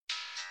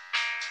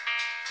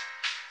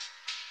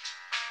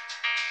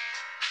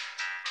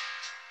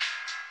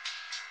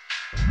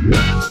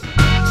Yeah?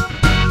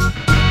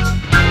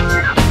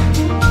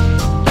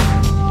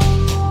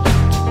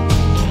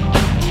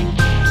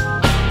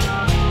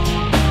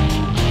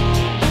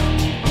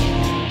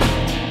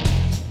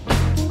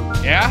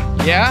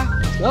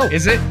 Oh.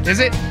 Is it?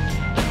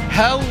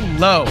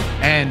 Hello,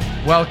 and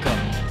welcome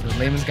to the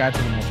Layman's Guide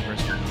to the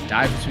Multiverse, where we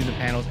dive between the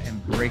panels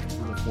and break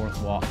through the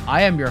fourth wall.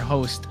 I am your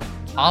host,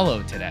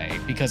 Paulo, today,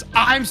 because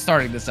I'm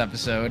starting this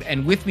episode,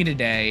 and with me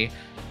today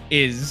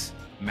is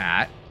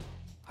Matt.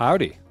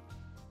 Howdy.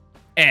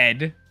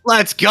 Ed.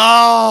 Let's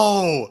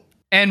go!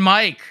 And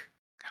Mike.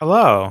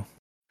 Hello.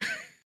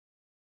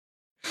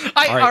 All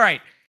right.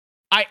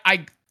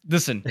 I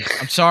listen,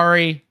 I'm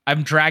sorry. I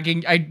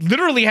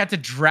literally had to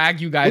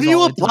drag you guys. What are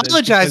you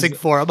apologizing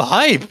for? I'm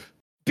hype.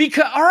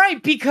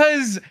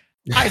 Because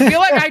I feel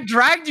like I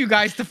dragged you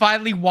guys to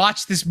finally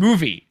watch this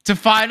movie, to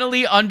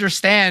finally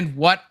understand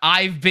what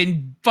I've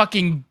been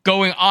fucking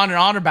going on and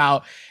on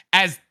about.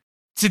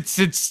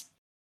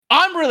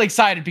 I'm really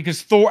excited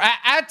because Thor,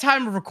 at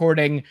time of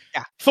recording,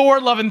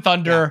 Thor: Love and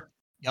Thunder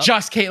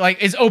just came,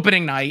 is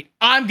opening night.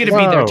 I'm gonna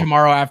be there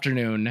tomorrow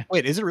afternoon.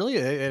 Wait, is it really?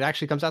 It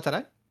actually comes out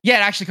today? Yeah,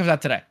 it actually comes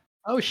out today.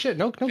 Oh shit!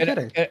 No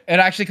kidding. It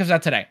actually comes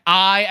out today.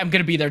 I am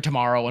gonna be there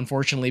tomorrow,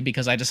 unfortunately,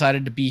 because I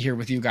decided to be here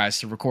with you guys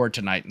to record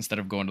tonight instead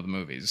of going to the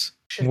movies.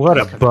 What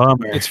a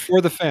bummer! It's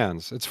for the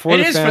fans. It's for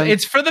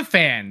the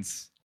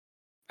fans.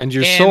 And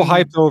you're so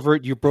hyped over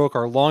it, you broke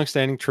our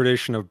long-standing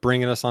tradition of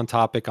bringing us on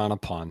topic on a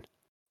pun.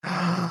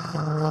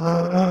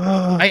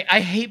 I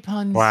hate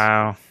puns.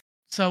 Wow.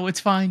 So it's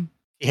fine.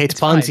 He hates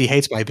puns. Fine. He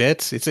hates my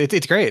bits.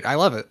 It's great. I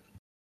love it.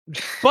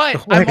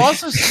 But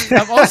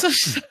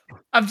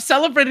I'm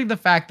celebrating the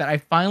fact that I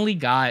finally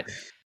got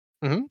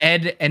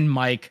Ed and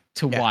Mike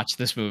to watch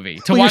this movie,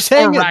 to watch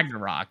Thor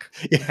Ragnarok.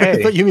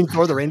 Hey. You mean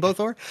Thor the Rainbow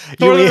Thor?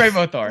 Thor the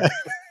Rainbow Thor.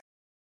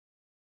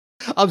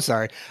 I'm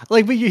sorry.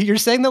 But you're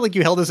saying that like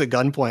you held us at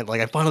gunpoint.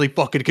 Like I finally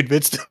fucking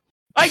convinced him.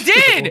 I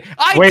did.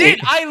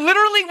 I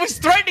literally was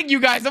threatening you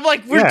guys. I'm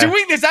like, we're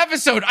doing this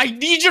episode. I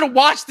need you to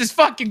watch this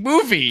fucking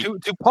movie.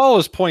 To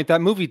Paula's point,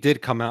 that movie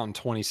did come out in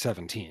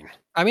 2017.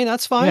 I mean,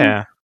 that's fine.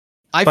 Yeah.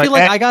 I feel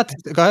like go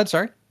ahead.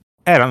 Sorry.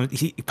 Ed,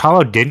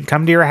 Paulo didn't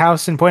come to your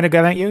house and point a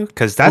gun at you?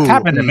 Because that's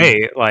happened to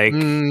me. Like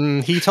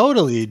he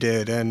totally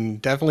did,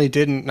 and definitely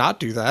didn't not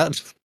do that.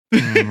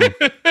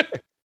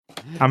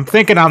 I'm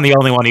thinking I'm the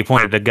only one he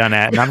pointed a gun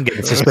at, and I'm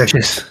getting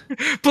suspicious.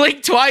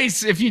 Blink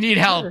twice if you need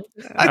help.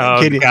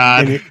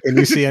 God. Can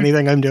you see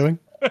anything I'm doing?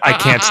 I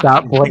can't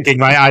stop blinking.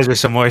 My eyes are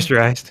so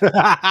moisturized.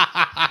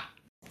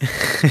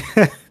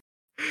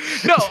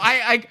 No,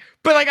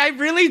 but I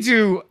really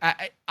do.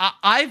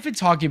 I've been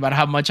talking about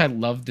how much I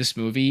love this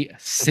movie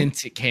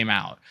since it came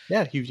out.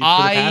 Yeah, for the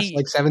past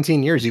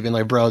 17 years, you've been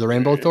like, bro, the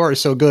Rainbow Thor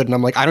is so good, and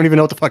I'm like, I don't even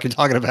know what the fuck you're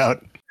talking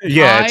about.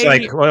 Yeah, it's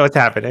like, what's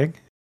happening?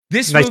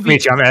 This nice movie to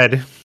meet you. I'm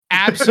Ed.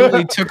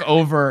 Absolutely took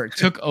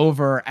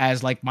over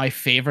as like my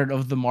favorite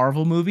of the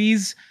Marvel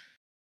movies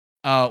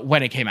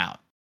when it came out.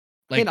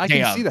 Like, I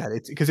can see that.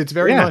 It's because it's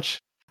very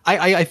much.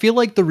 I feel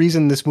like the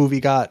reason this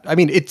movie got. I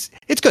mean, it's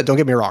good. Don't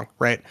get me wrong,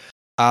 right?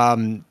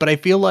 But I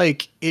feel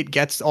like it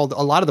gets a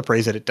lot of the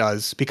praise that it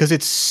does because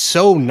it's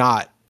so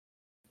not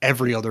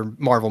every other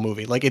Marvel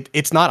movie. Like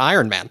it's not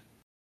Iron Man.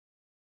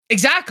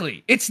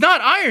 Exactly. It's not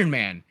Iron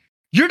Man.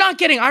 You're not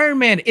getting Iron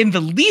Man in the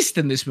least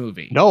in this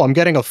movie. No, I'm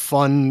getting a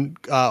fun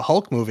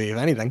Hulk movie, if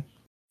anything.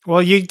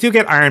 Well, you do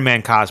get Iron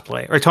Man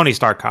cosplay or Tony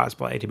Stark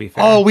cosplay, to be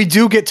fair. Oh, we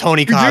do get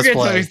Tony cosplay. We do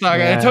get Tony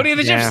Stark. Tony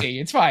the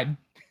Gypsy. It's fine.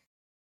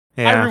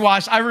 Yeah. I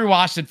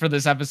rewatched it for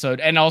this episode,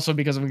 and also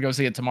because I'm gonna go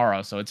see it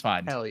tomorrow, so it's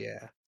fine. Hell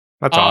yeah,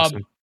 that's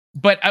awesome.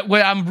 But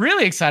what I'm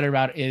really excited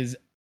about is,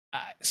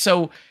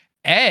 so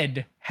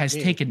Ed has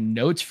taken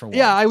notes for once.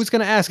 Yeah, I was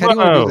gonna ask, how do you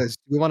want to do this?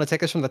 Do we want to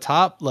take us from the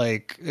top?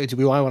 Like, do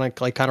we want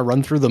to like kind of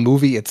run through the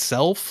movie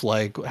itself?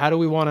 Like, how do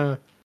we want to?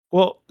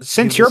 Well,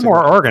 since you're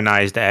more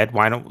organized, Ed,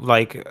 why don't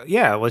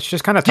let's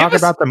just kind of talk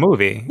about the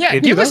movie. Yeah,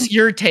 give us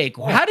your take.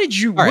 What did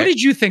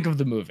you think of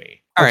the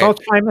movie? All right.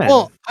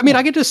 Well, I mean,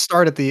 I could just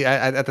start at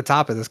the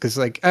top of this because,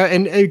 like,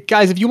 and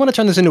guys, if you want to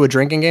turn this into a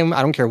drinking game,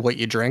 I don't care what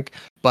you drink,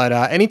 but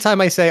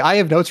anytime I say I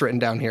have notes written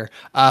down here,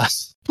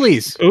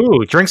 please.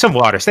 Ooh, drink some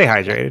water. Stay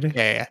hydrated.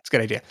 Yeah, it's a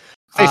good idea.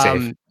 Stay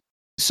safe.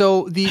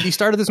 So the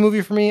start of this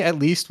movie for me, at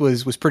least,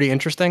 was pretty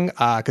interesting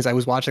because I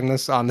was watching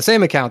this on the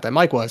same account that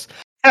Mike was.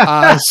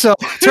 So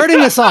turning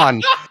this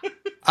on,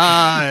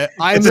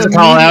 This is a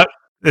call out.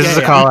 This is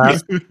a call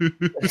out.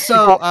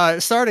 So,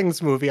 starting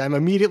this movie, I'm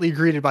immediately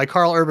greeted by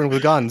Karl Urban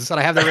with guns, and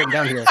I have that written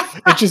down here.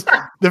 It's just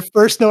the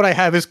first note I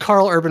have is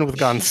Karl Urban with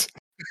guns.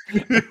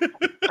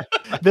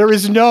 There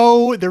is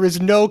no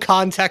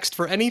context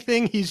for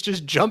anything. He's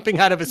just jumping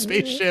out of a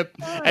spaceship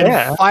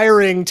and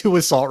firing 2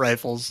 assault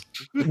rifles.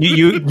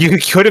 You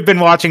could have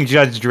been watching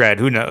Judge Dredd.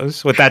 Who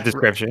knows with that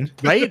description?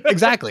 Right?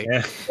 Exactly.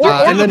 Yeah.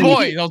 Or The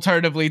Boys,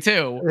 alternatively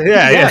too.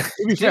 Yeah.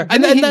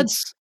 And then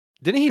that's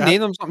didn't he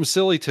name them something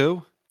silly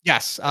too?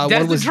 Yes,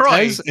 one was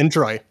Troy. Des and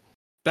Troy.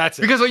 That's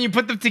it. Because when you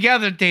put them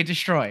together, they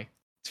destroy.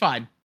 It's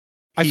fine.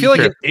 I feel like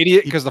an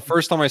idiot because the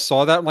first time I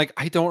saw that, I'm like,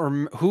 I don't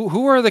remember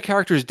who are the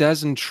characters Des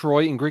and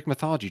Troy in Greek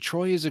mythology.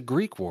 Troy is a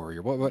Greek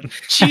warrior. What?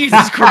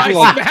 Jesus Christ!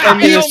 Like,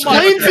 he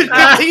explains it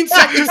 15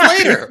 seconds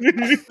later.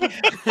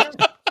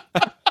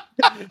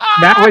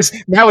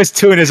 Matt was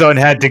two in his own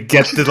head to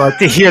get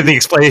to hear the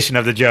explanation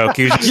of the joke.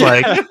 He was just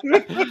like,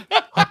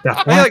 what the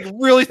fuck? I like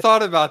really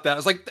thought about that. I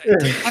was like,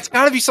 that's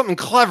got to be something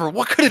clever.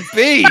 What could it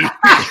be?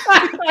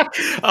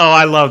 Oh,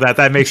 I love that.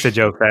 That makes the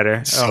joke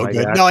better. So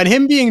good. God. No, and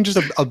him being just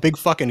a big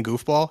fucking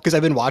goofball, because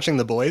I've been watching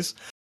The Boys,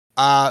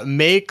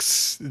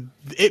 makes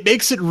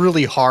it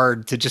really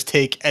hard to just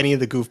take any of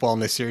the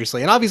goofballness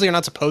seriously. And obviously you're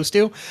not supposed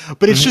to,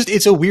 but it's just,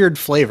 it's a weird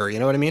flavor. You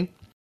know what I mean?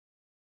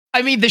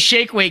 I mean, the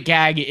shake weight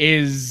gag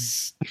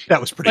is that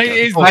was pretty good.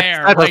 Is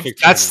there.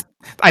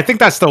 I think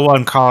that's the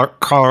one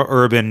Carl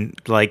Urban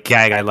like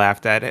gag I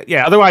laughed at it.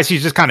 Yeah, otherwise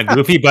he's just kind of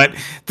goofy, but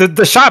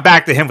the shot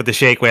back to him with the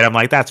shake weight, I'm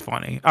like, that's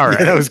funny. All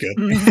right. Yeah, that was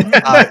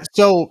good.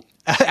 So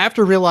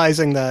after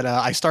realizing that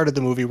I started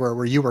the movie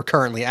where you were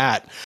currently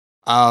at,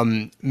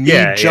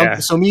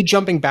 me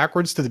jumping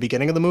backwards to the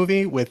beginning of the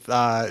movie with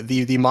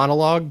the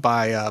monologue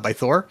by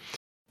Thor,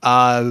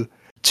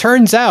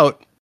 turns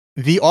out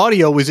the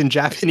audio was in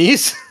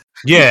Japanese.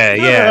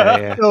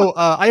 Yeah. So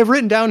I have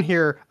written down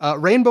here,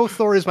 Rainbow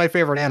Thor is my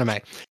favorite anime.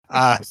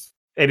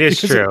 It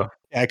is true.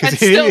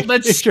 Because if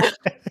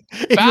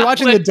you're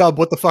watching the dub,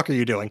 what the fuck are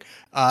you doing?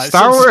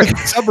 Star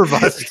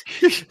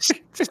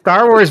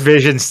Wars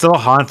Vision still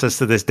haunts us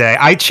to this day.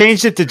 I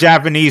changed it to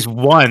Japanese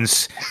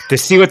once to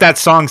see what that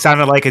song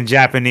sounded like in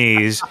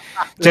Japanese,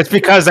 just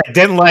because I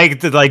didn't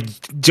like the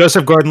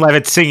Joseph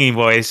Gordon-Levitt singing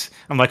voice.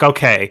 I'm like,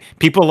 okay,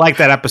 people like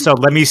that episode.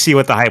 Let me see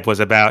what the hype was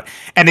about,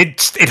 and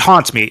it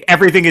haunts me.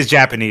 Everything is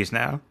Japanese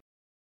now.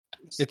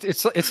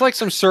 It's like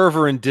some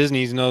server in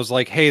Disney's knows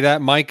like, hey,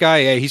 that Mike guy,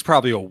 hey, he's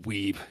probably a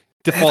weeb.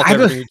 Default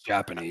everything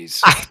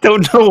Japanese. I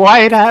don't know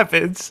why it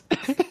happens.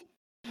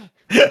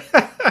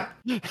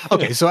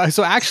 Okay,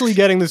 so actually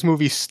getting this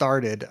movie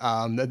started,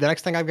 the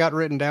next thing I've got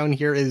written down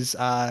here is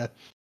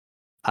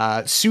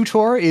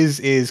Sutor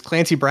is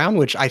Clancy Brown,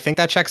 which I think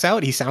that checks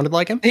out. He sounded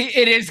like him.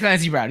 It is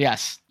Clancy Brown,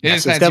 yes. It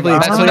is Clancy Brown.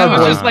 That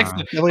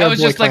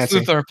was just Lex Clancy.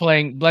 Luthor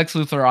playing Lex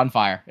Luthor on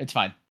fire. It's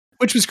fine.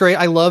 Which was great.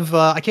 I love.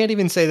 I can't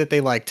even say that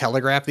they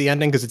telegraph the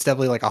ending because it's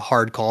definitely like a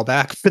hard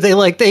callback. But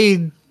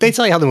they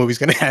tell you how the movie's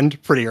going to end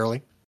pretty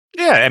early.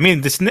 Yeah, I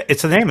mean, it's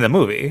the name of the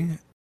movie.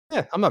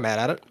 Yeah, I'm not mad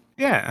at it.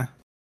 Yeah,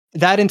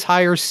 that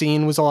entire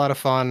scene was a lot of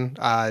fun.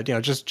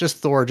 Just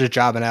Thor just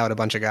jobbing out a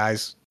bunch of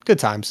guys. Good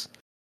times.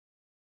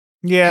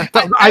 Yeah,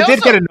 I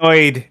did get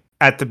annoyed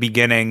at the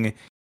beginning.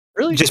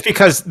 Really? Just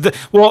because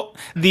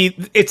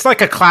it's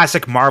like a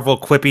classic Marvel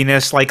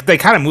quippiness. Like they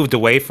kind of moved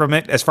away from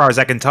it as far as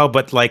I can tell,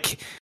 but like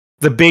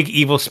the big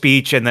evil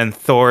speech and then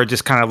Thor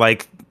just kind of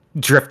like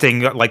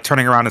drifting, like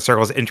turning around in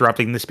circles,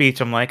 interrupting the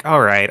speech. I'm like,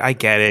 all right, I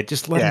get it.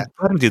 Just let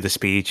him do the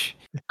speech.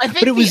 I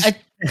think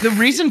the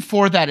reason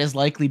for that is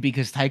likely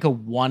because Taika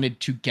wanted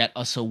to get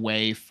us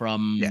away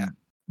from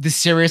the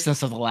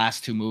seriousness of the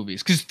last two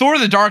movies. Because Thor: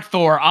 The Dark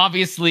Thor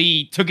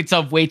obviously took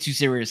itself way too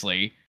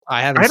seriously.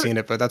 I haven't seen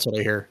it, but that's what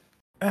I hear.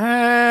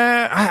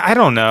 I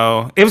don't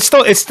know. It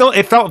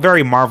felt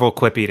very Marvel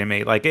quippy to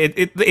me. Like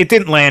it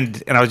didn't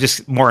land, and I was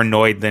just more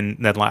annoyed than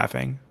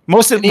laughing.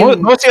 Most of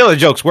the other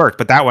jokes worked,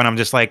 but that one I'm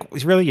just like,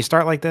 really, you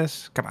start like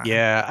this? Come on.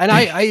 Yeah,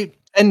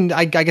 and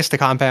I guess to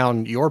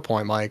compound your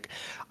point, Mike,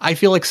 I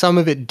feel like some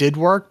of it did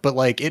work, but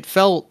like it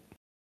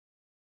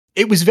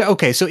was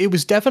okay. So it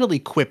was definitely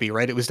quippy,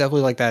 right? It was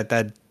definitely like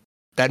that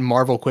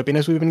Marvel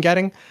quippiness we've been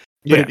getting.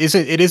 But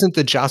it isn't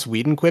the Joss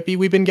Whedon quippy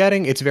we've been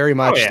getting. It's very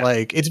much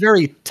it's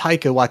very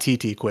Taika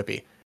Waititi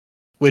quippy,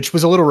 which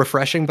was a little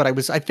refreshing. But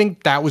I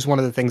think that was one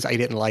of the things I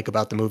didn't like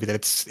about the movie, that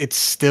it's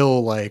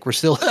still like we're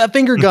still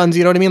finger guns.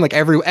 You know what I mean? Like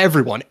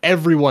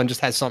everyone just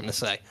has something to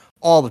say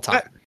all the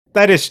time.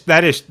 That is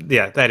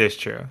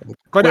true.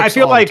 But I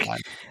feel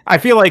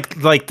like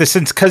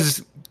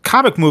because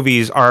comic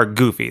movies are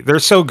goofy. They're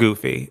so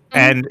goofy,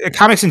 and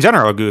comics in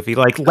general are goofy.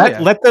 Like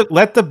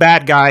let the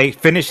bad guy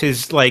finish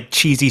his like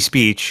cheesy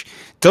speech.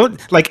 Don't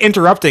like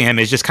interrupting him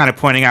is just kind of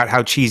pointing out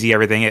how cheesy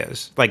everything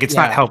is. Like it's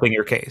not helping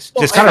your case.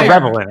 Just kind of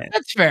revel in it.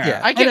 That's fair.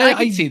 Yeah. I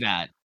can see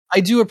that. I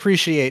do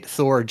appreciate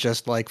Thor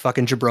just like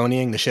fucking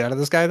jabroniing the shit out of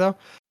this guy though.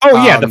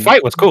 Oh yeah, the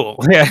fight was cool.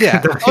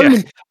 Yeah. I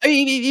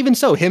mean, even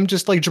so, him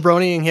just like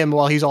jabronying him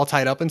while he's all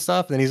tied up and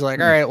stuff. And then he's like,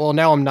 all right, well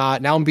now I'm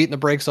not. Now I'm beating the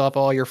brakes off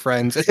all your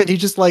friends. And then he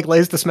just like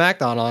lays the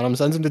smackdown on him,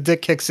 sends him to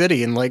Dick Kick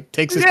City, and like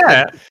takes his.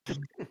 Yeah.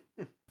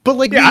 But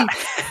like, I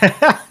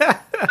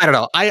don't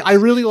know. I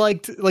really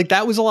liked like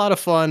that was a lot of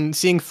fun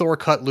seeing Thor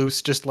cut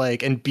loose just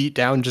like and beat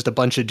down just a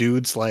bunch of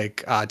dudes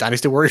like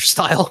Dynasty Warrior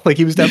style. Like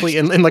he was definitely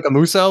in like a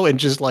Muso and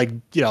just like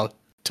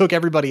took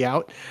everybody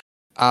out.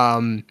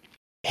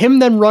 Him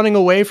then running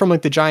away from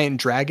like the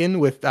giant dragon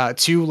with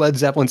to Led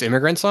Zeppelin's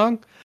Immigrant Song.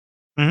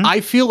 Mm-hmm. I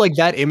feel like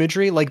that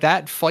imagery, like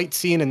that fight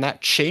scene and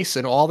that chase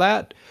and all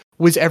that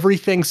was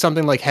everything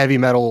something like heavy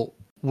metal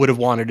would have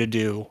wanted to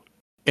do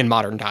in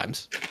modern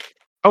times.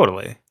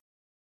 Totally.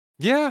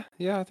 Yeah,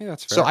 I think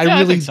that's fair. So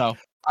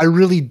I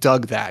really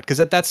dug that because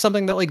that's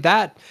something that like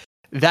that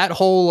that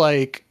whole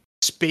like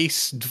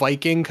space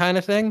Viking kind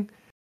of thing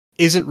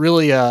isn't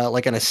really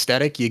like an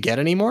aesthetic you get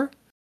anymore.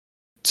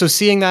 So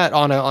seeing that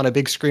on a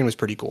big screen was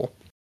pretty cool.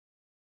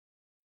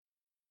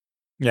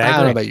 Yeah, I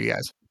don't know about you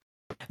guys.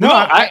 No,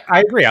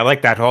 I agree. I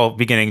like that whole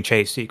beginning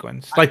chase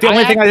sequence. Like the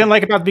only thing I didn't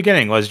like about the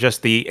beginning was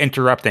just the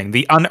interrupting,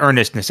 the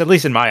unearnestness, at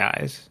least in my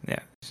eyes. Yeah,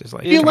 it's just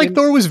like I feel like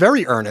Thor was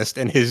very earnest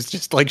in his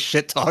just like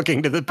shit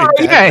talking to the big.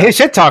 Yeah, his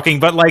shit talking,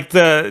 but like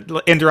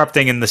the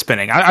interrupting and the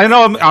spinning. I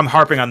know I'm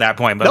harping on that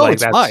point, but no, like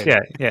it's that's fine.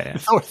 Yeah.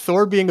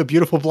 Thor being a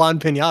beautiful blonde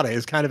pinata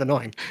is kind of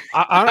annoying.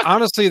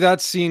 Honestly,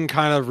 that scene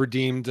kind of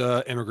redeemed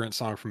Immigrant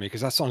Song for me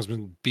because that song's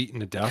been beaten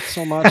to death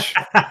so much.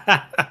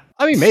 I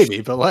mean,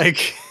 maybe, but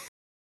like.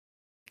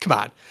 Come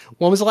on.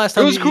 When was the last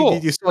time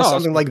you saw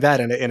something like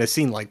that in a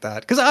scene like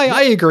that? Because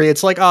I agree.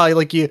 It's like,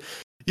 like you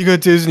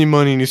got Disney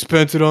money and you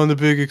spent it on the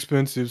big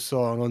expensive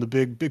song, on the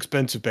big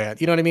expensive band.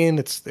 You know what I mean?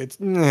 It's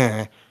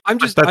nah.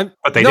 That's what I'm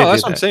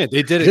saying.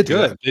 They did it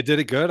good. They did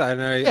it good. I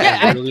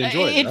really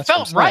enjoyed it. It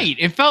felt right.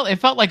 It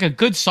felt like a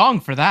good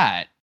song for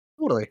that.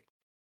 Totally.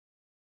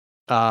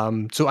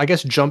 So I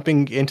guess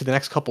jumping into the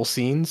next couple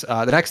scenes,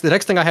 the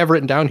next thing I have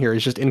written down here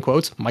is just in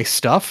quotes, my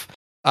stuff.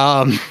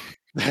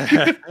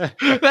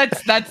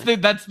 that's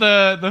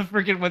the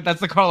freaking that's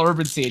the Carl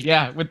Urban scene,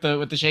 with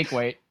the shake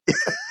weight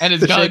and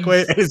his guns. Shake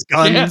weight and his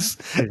guns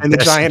and the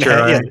giant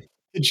head,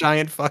 the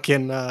giant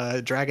fucking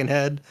dragon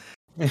head.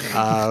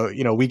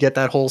 We get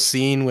that whole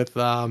scene with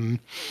or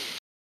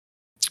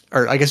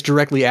I guess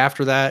directly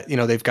after that,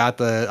 they've got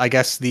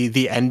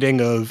the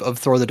ending of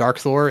Thor the Dark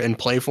Thor in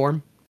play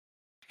form.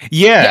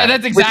 Yeah,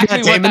 that's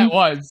exactly what that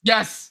was.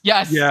 Yes.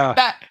 Yeah.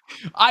 That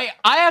I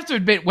have to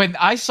admit, when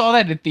I saw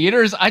that in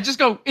theaters, I just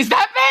go, "Is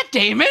that Matt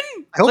Damon?"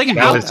 Like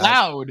out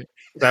loud.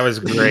 That was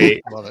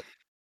great. Love it.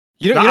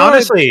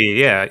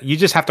 Honestly, you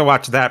just have to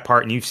watch that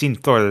part, and you've seen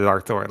Thor: The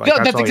Dark Thor. Like,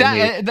 that's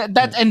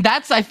exactly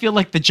that's I feel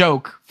like the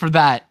joke for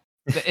that,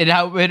 and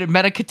how it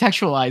meta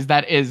contextualized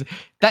that is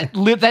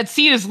that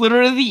scene is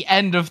literally the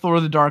end of Thor: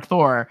 The Dark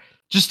Thor,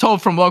 just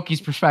told from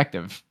Loki's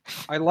perspective.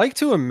 I like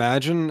to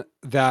imagine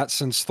that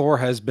since Thor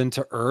has been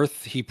to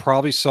Earth, he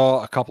probably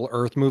saw a couple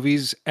Earth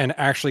movies and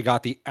actually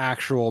got the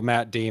actual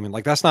Matt Damon.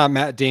 Like, that's not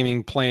Matt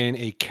Damon playing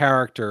a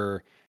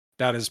character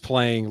that is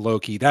playing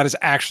Loki. That is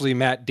actually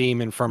Matt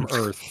Damon from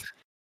Earth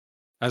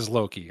as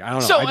Loki. I don't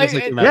know. So, I just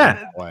like to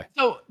imagine it that way.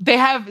 So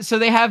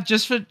they have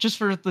just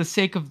for the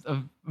sake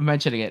of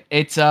mentioning it,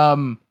 it's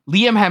Liam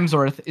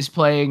Hemsworth is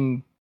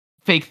playing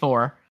fake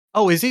Thor.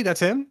 Oh, is he? That's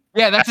him?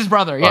 Yeah, that's his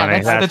brother.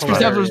 Yeah, that's Chris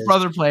Hemsworth's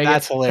brother playing.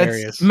 That's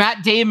hilarious. That's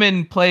Matt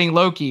Damon playing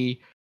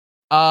Loki.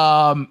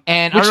 And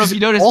I don't know if you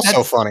noticed.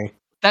 Also funny.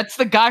 That's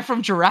the guy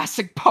from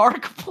Jurassic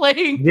Park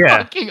playing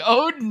fucking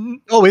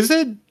Odin. Oh, is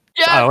it?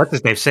 Yeah. What's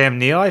his name? Sam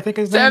Neill, I think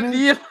his name is. Sam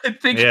Neill, I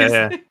think.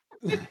 Yeah.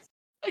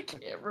 I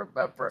can't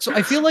remember. So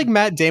I feel like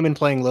Matt Damon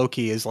playing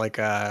Loki is like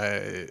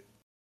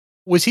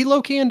was he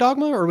Loki in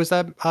Dogma, or was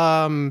that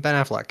Ben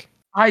Affleck?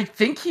 I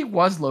think he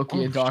was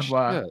Loki in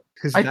Dogma.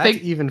 Because I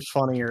think even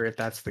funnier if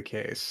that's the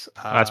case.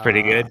 That's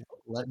pretty good.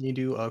 Let me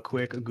do a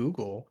quick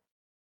Google.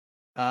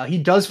 He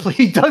does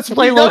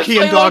play Loki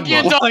in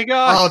Dogma. Oh my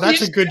god! Oh,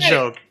 that's a good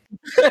joke.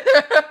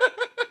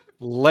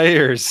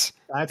 Layers.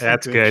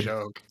 That's a good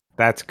joke.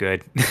 That's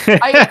good.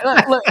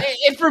 Look,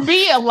 for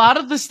me, a lot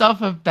of the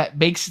stuff that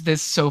makes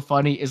this so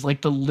funny is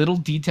like the little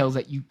details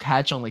that you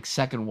catch on like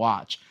second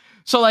watch.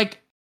 So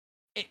like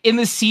in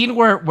the scene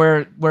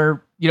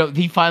where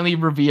he finally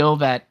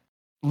revealed that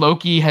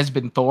Loki has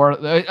been Thor.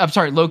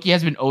 Loki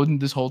has been Odin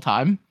this whole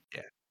time.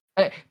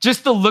 Yeah.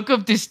 Just the look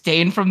of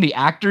disdain from the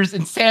actors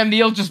and Sam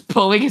Neill just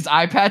pulling his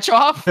eye patch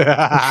off. Like,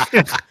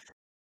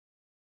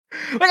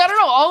 I don't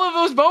know. All of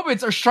those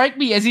moments strike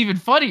me as even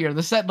funnier.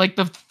 The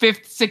 5th,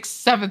 6th,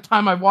 7th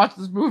time I've watched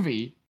this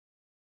movie.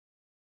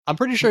 I'm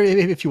pretty sure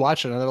if you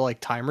watch it another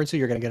like time or two,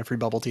 you're gonna get a free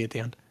bubble tea at the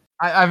end.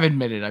 I've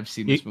admitted I've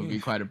seen this movie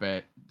quite a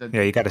bit.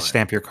 You got to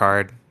stamp your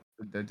card.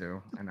 They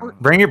do. I know.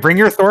 Bring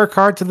your Thor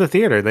card to the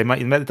theater. They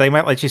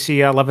might let you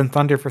see Love and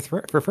Thunder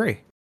for free.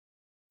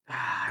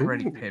 I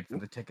already paid for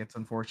the tickets.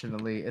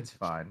 Unfortunately, it's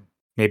fine.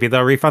 Maybe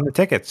they'll refund the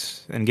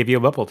tickets and give you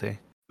a bubble tea.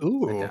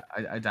 Ooh,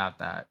 I doubt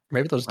that.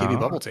 Maybe they'll just give you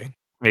bubble tea.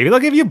 Maybe they'll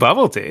give you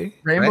bubble tea.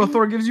 Rainbow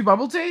Thor gives you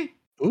bubble tea.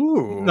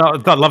 Ooh, no,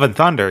 the Love and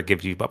Thunder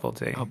gives you bubble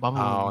tea. Oh,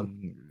 bubble.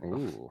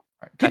 Ooh.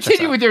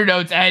 Continue with your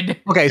notes,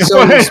 Ed. Okay,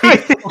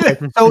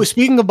 so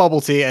speaking of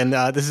bubble tea, and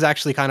this is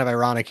actually kind of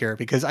ironic here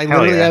because I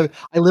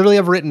literally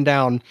have written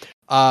down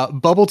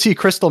Bubble Tea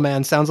Crystal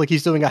Man sounds like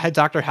he's doing a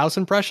Dr. House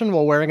impression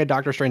while wearing a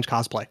Doctor Strange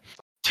cosplay.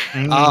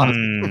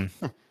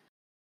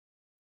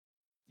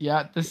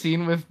 Yeah, the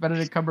scene with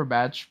Benedict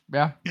Cumberbatch.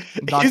 Yeah,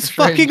 his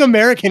fucking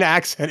American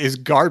accent is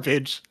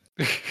garbage.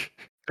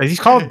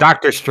 He's called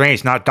Doctor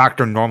Strange, not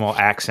Dr. Normal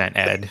Accent,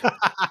 Ed.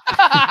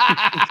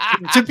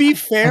 To be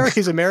fair,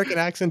 his American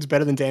accent's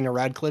better than Daniel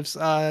Radcliffe's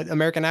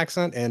American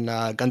accent in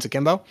Guns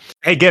Akimbo.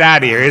 Hey, get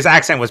out of here! His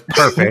accent was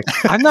perfect.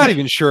 I'm not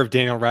even sure if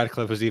Daniel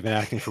Radcliffe was even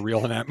acting for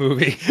real in that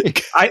movie.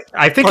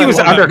 I think he was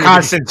under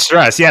constant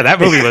stress. Yeah, that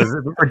movie was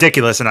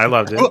ridiculous, and I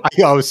loved it. Oh,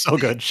 it was so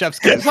good. Chef's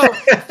kiss. So,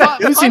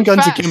 You haven't seen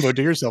Guns Akimbo?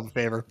 Do yourself a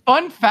favor.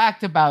 Fun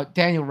fact about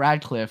Daniel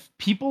Radcliffe: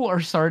 people are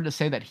starting to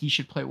say that he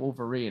should play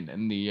Wolverine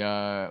in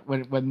the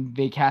when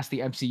they cast the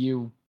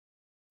MCU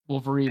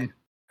Wolverine.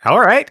 All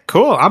right,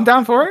 cool. I'm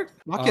down for it.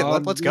 Fuck it,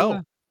 let's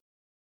go.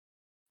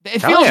 It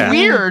feels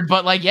weird,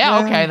 but like,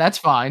 okay, that's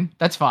fine.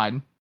 That's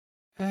fine.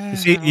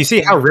 You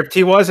see how ripped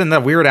he was in the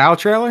Weird Al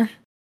trailer?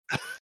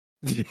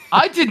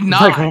 I did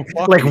not.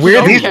 Like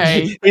weird.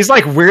 Okay. He's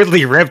like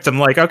weirdly ripped. I'm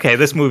like, okay,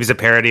 this movie's a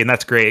parody, and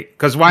that's great.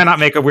 Because why not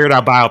make a Weird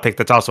Al biopic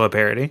that's also a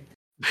parody?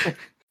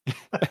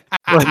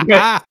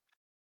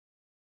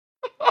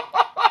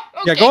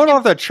 Yeah, going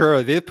off that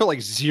trailer, they put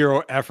like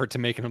zero effort to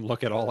making him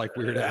look at all like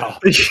Weird Al.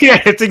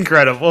 Yeah, it's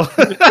incredible.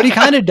 But he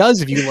kind of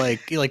does if you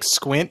like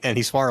squint and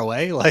he's far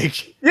away.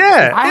 Like,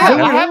 yeah, I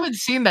haven't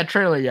seen that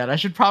trailer yet. I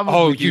should probably.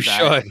 Oh, you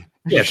should.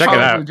 Yeah, check it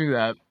out. Do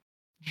that.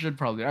 Should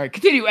probably. All right,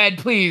 continue, Ed,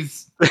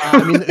 please.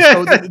 I mean,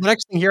 so the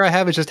next thing here I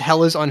have is just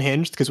Hela's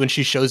unhinged because when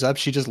she shows up,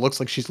 she just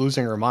looks like she's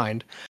losing her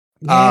mind.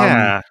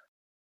 Yeah.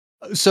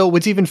 So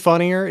what's even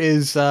funnier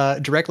is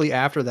directly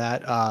after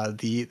that,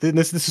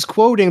 this is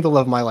quoting The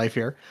Love of My Life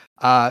here.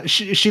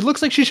 She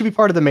looks like she should be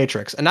part of the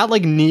Matrix, and not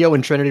like Neo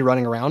and Trinity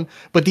running around,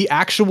 but the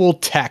actual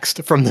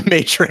text from the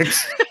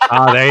Matrix.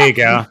 Oh, there you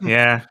go.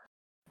 Yeah,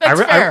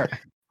 that's fair.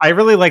 I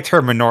really liked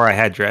her menorah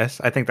headdress.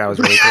 I think that was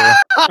really cool.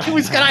 I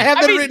was gonna have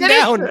that written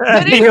down.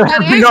 That is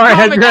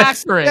comic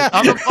accurate. Yeah.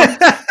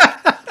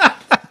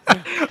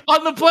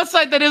 On the plus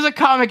side, that is a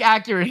comic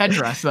accurate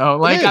headdress, though.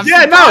 Like, I'm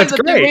surprised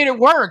that they made it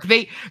work.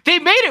 They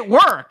made it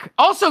work.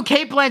 Also,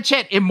 Cate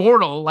Blanchett,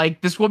 immortal.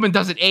 Like, this woman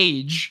doesn't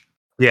age.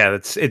 Yeah,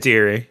 it's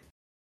eerie.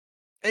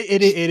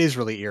 It is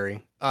really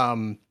eerie.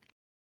 But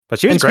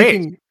she was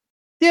great.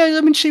 Yeah,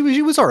 I mean, she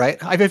was all right.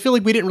 I feel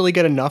like we didn't really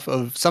get enough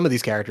of some of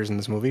these characters in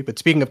this movie. But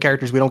speaking of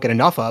characters we don't get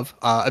enough of,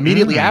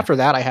 immediately after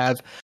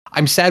that,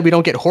 I'm sad we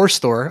don't get Horse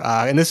Thor.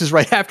 And this is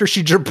right after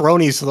she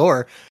jabronis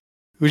Thor.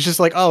 Who's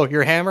just like, oh,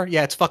 your hammer?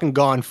 Yeah, it's fucking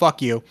gone.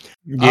 Fuck you.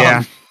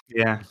 Yeah.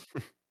 Yeah,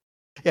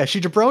 she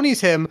jabronis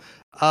him.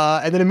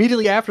 And then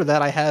immediately after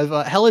that, I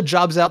have Hela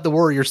jobs out the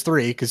Warriors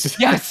 3.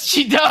 Yes,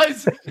 she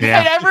does.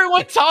 Yeah. And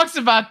everyone talks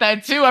about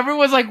that, too.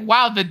 Everyone's like,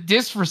 wow, the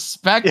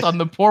disrespect on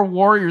the poor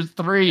Warriors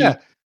 3. Yeah.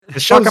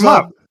 Shows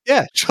up.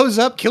 Yeah, shows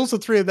up, kills the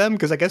 3 of them,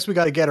 because I guess we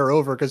got to get her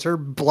over, because her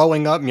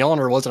blowing up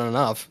Mjolnir wasn't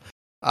enough.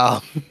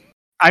 I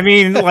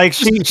mean, like,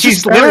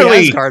 she's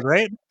literally... Asgard,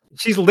 right?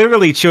 She's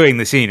literally chewing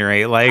the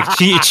scenery. Like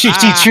she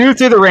chewed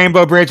through the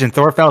Rainbow Bridge, and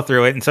Thor fell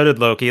through it, and so did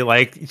Loki.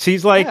 Like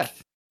she's like,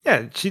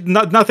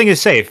 nothing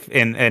is safe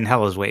in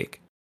Hela's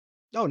wake.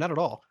 No, not at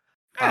all.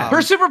 Her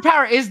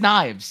superpower is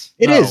knives.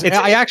 It is.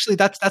 I actually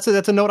that's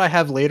a note I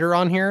have later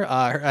on here.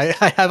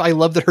 I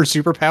love that her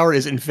superpower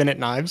is infinite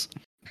knives.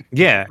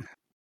 Yeah.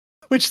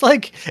 Which,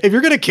 like, if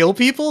you're gonna kill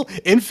people,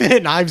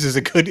 infinite knives is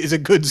a good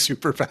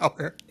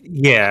superpower.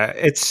 Yeah,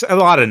 it's a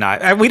lot of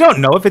knives. We don't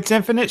know if it's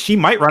infinite. She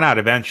might run out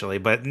eventually,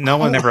 but no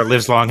one ever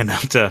lives long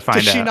enough to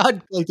find out.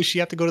 Does she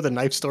have to go to the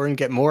knife store and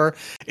get more?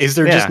 Is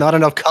there just not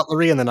enough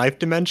cutlery in the knife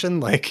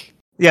dimension? Like,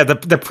 yeah, the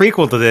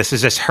prequel to this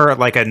is just her at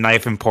like a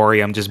knife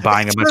emporium, just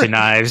buying a bunch of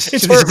knives.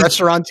 It's her at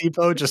Restaurant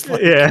Depot, just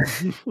like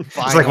it's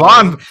like,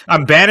 well,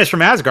 I'm banished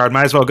from Asgard.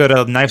 Might as well go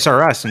to Knives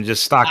R Us and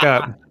just stock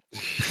up.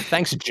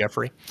 Thanks,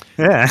 Jeffrey.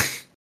 Yeah.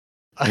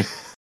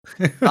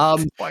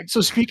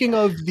 So speaking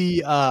of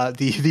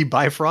the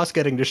Bifrost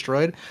getting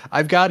destroyed,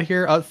 I've got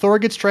here Thor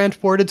gets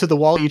transported to the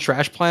Wall-E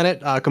trash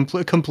planet,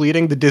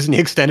 completing the Disney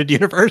extended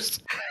universe.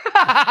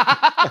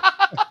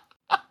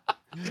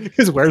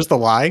 Because where's the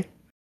lie?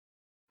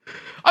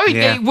 I mean,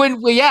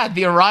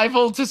 the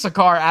arrival to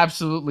Sakaar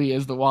absolutely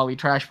is the Wall-E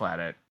trash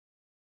planet,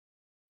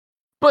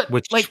 but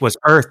which was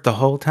Earth the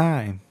whole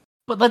time.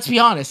 But let's be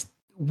honest.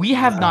 We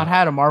have not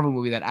had a Marvel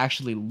movie that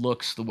actually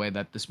looks the way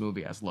that this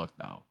movie has looked,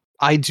 though.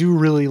 I do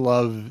really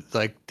love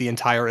like the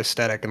entire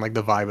aesthetic and like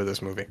the vibe of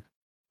this movie.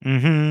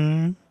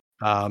 Mm-hmm.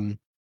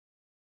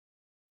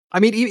 I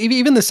mean,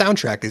 even the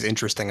soundtrack is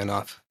interesting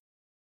enough.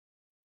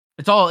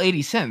 It's all 80s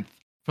synth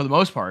for the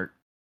most part.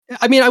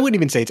 I mean, I wouldn't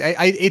even say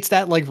it's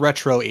that like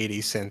retro 80s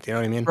synth. You know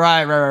what I mean?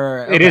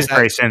 Right. It is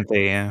very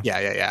synthy.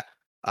 Yeah.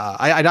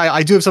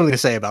 I do have something to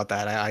say about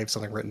that. I have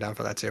something written down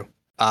for that too.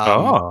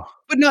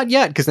 But not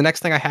yet, because the next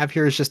thing I have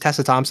here is just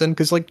Tessa Thompson,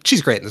 because like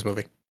she's great in this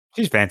movie.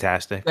 She's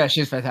fantastic. Yeah,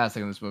 she's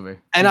fantastic in this movie.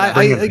 And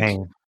I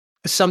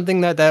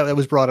something that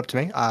was brought up to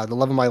me, the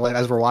love of my life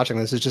as we're watching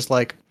this is just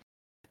like,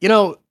 I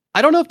don't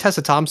know if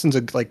Tessa Thompson's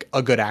a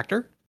good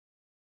actor,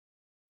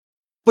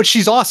 but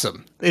she's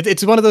awesome.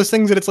 It's one of those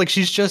things that it's like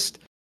she just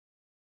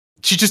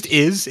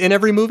is in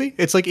every movie.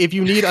 It's like if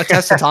you need a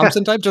Tessa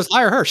Thompson type, just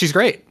hire her. She's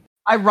great.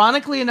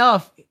 Ironically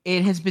enough,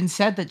 it has been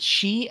said that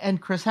she and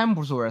Chris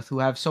Hemsworth, who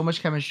have so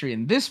much chemistry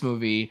in this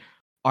movie,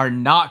 are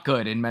not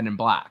good in Men in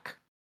Black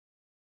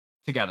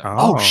together.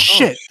 Oh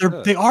shit!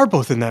 They are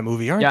both in that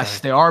movie, aren't they? Yes,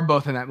 they are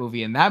both in that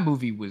movie, and that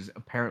movie was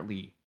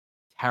apparently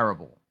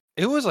terrible.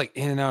 It was like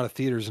in and out of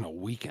theaters in a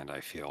weekend,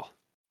 I feel.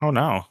 Oh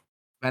no.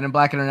 Men in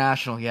Black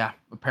International, yeah.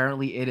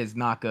 Apparently it is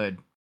not good.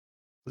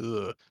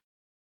 Ugh.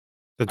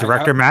 The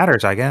director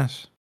matters, I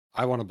guess.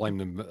 I want to blame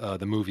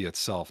the movie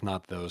itself,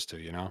 not those two,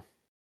 you know?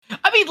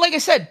 I mean, like I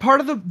said,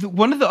 part of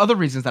one of the other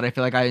reasons that I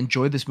feel like I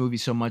enjoy this movie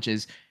so much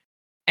is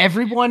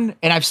everyone,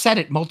 and I've said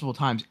it multiple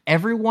times,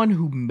 everyone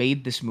who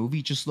made this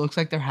movie just looks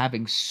like they're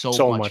having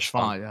so much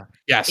fun. Yeah.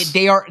 Yes.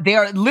 They are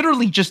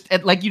literally just,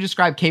 like you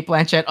described, Cate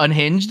Blanchett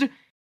unhinged.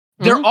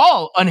 They're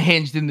all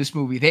unhinged in this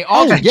movie. They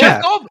all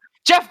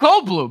Jeff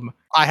Goldblum.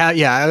 I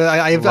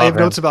have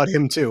notes about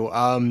him too.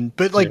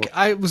 But like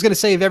I was gonna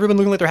say, if everyone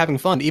looking like they're having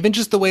fun, even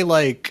just the way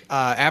like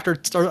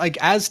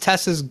as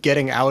Tess is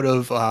getting out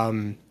of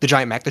the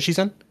giant mech that she's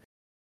in,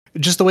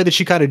 just the way that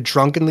she kind of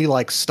drunkenly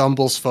like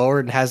stumbles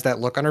forward and has that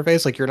look on her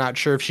face, like you're not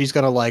sure if she's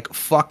gonna like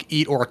fuck,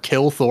 eat, or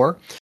kill Thor,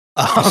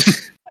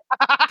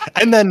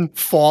 and then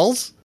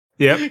falls.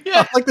 Yep.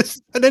 Yeah. Like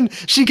this, and then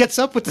she gets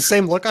up with the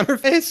same look on her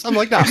face. I'm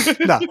like, no, this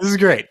is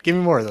great. Give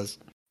me more of this.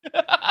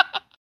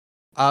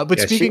 But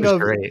Yeah,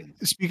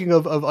 speaking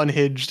of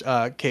unhinged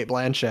Cate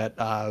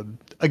Blanchett,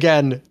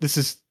 again, this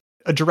is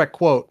a direct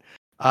quote.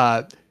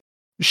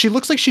 She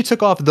looks like she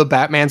took off the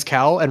Batman's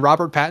cowl and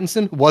Robert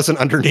Pattinson wasn't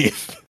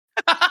underneath.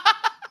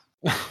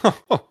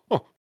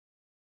 Because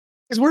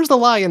where's the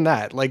lie in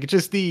that? Like,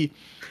 just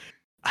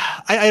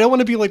I don't want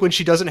to be like when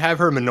she doesn't have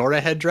her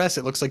menorah headdress.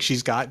 It looks like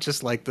she's got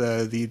just like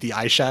the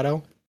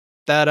eyeshadow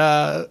that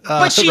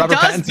but she Robert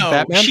does Pattinson's though.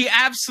 Batman. She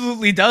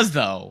absolutely does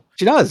though.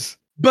 She does.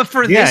 But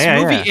for this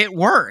movie, it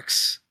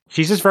works.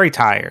 She's just very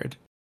tired.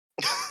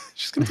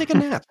 She's gonna take a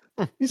nap.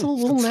 He's a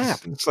little nap.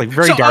 It's like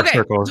very dark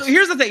circles. So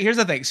here's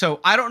the thing. So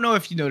I don't know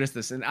if you noticed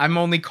this, and I'm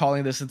only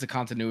calling this into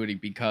continuity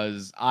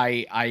because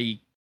I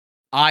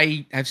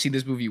have seen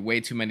this movie way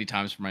too many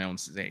times for my own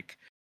sake.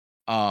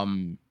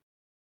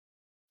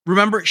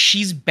 Remember,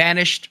 she's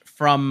banished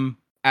from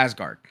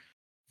Asgard.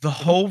 The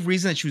whole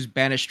reason that she was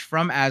banished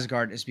from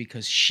Asgard is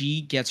because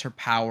she gets her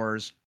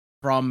powers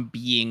from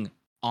being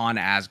on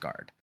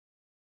Asgard.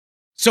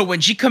 So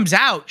when she comes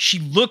out, she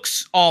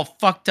looks all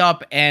fucked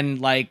up and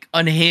like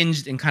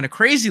unhinged and kind of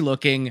crazy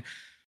looking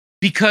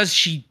because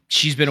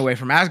she's been away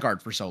from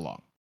Asgard for so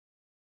long.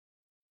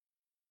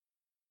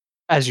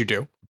 As you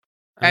do.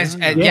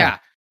 Yeah.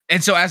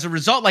 And so as a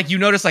result, like you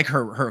notice like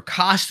her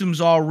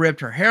costume's all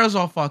ripped, her hair's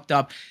all fucked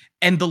up.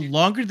 And the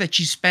longer that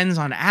she spends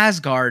on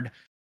Asgard,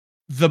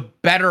 the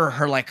better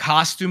her like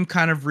costume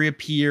kind of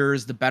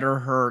reappears, the better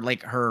her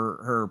like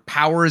her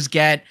powers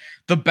get,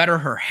 the better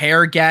her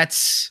hair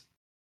gets.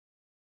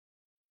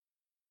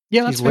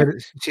 Yeah,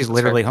 she's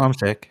literally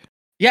homesick.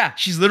 Yeah,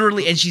 she's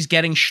literally, and she's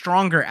getting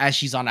stronger as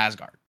she's on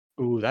Asgard.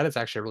 Ooh, that is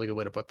actually a really good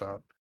way to put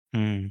that.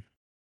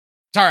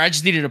 Sorry, I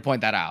just needed to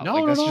point that out.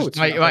 No,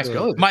 that's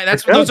good.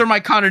 Those are my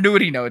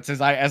continuity notes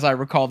as I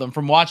recall them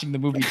from watching the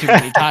movie too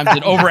many times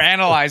and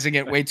overanalyzing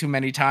it way too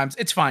many times.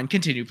 It's fine.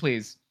 Continue,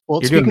 please.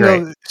 Well, speaking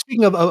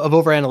of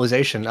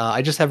overanalyzation,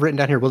 I just have written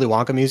down here Willy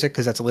Wonka music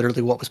because that's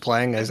literally what was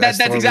playing as that's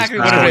exactly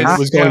what it is.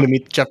 Was going to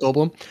meet Jeff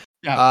Goldblum.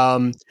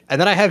 Yeah. And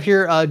then I have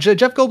here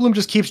Jeff Goldblum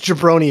just keeps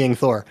jabroniing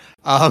Thor.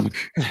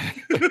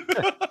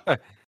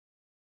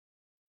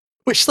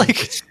 Which like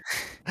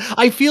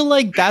I feel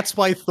like that's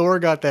why Thor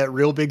got that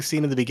real big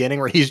scene in the beginning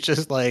where he's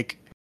just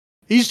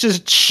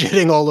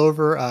shitting all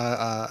over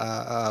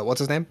what's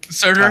his name?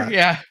 Surtur,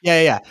 yeah.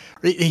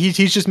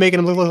 He's just making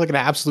him look like an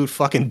absolute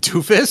fucking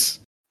doofus.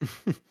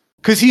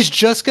 Because he's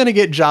just gonna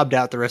get jobbed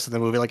out the rest of the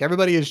movie. Like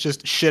everybody is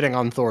just shitting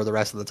on Thor the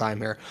rest of the time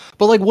here.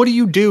 But like, what do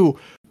you do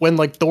when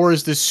like Thor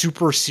is this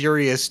super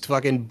serious,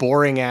 fucking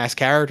boring ass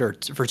character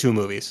for 2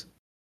 movies?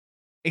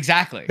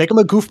 Exactly. Make him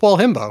a goofball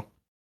himbo.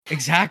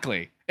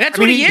 Exactly. That's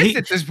what he is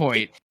at this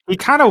point. He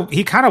kind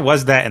of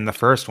was that in the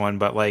first one,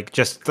 but like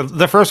just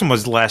the first one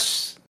was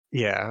less.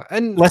 Yeah,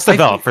 and less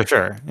developed for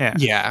sure. Yeah.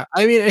 Yeah.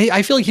 I mean,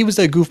 I feel like he was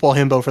a goofball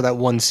himbo for that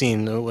one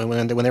scene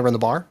when they were in the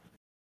bar.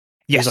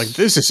 Yes. He's like,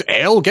 "This is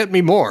ale. Get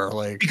me more."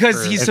 Like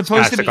because he's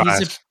supposed to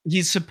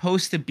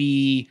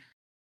be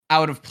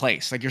out of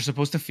place. Like you're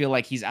supposed to feel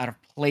like he's out of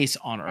place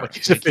on Earth.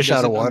 He's a fish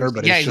out of water,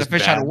 but he's a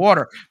fish out of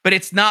water. But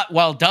it's not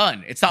well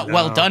done. It's not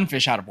well done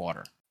fish out of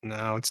water.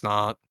 No, it's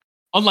not.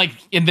 Unlike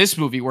in this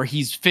movie where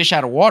he's fish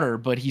out of water,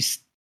 but it's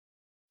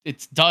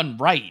done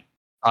right.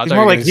 He's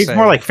more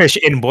like fish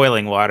in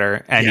boiling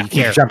water, and he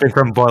keeps jumping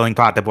from boiling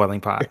pot to boiling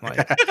pot.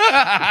 Like.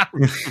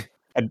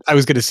 I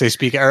was gonna say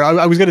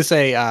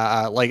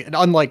like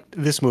unlike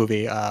this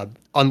movie,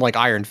 unlike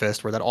Iron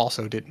Fist, where that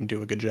also didn't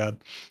do a good job.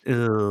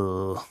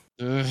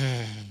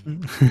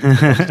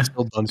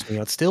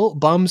 Still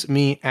bums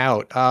me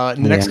out. The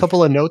next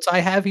couple of notes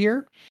I have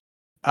here.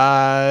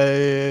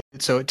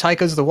 So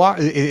Taika's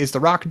is the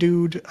rock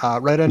dude.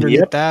 Right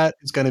underneath that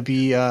is going to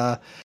be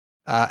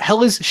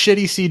Hela's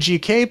shitty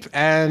CG cape,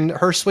 and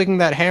her swinging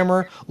that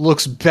hammer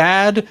looks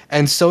bad,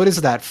 and so does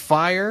that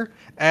fire.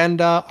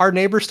 And our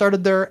neighbor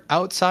started their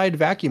outside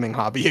vacuuming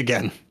hobby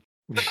again.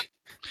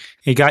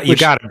 You got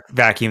to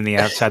vacuum the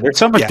outside. There's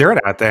so much dirt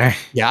out there.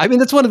 Yeah, I mean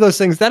that's one of those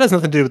things that has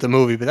nothing to do with the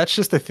movie, but that's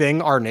just the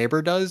thing our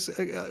neighbor does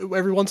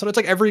every once in a while. It's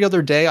like every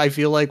other day. I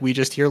feel like we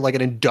just hear like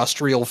an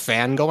industrial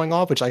fan going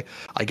off, which I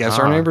guess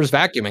our neighbor's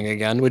vacuuming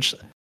again. Which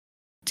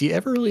do you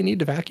ever really need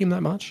to vacuum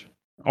that much?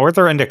 Or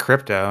they're into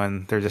crypto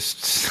and they're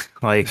just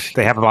like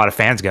they have a lot of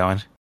fans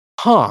going.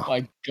 Huh? Oh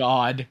my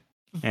God,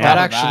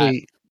 yeah.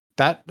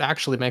 That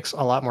actually makes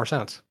a lot more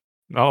sense.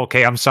 Oh,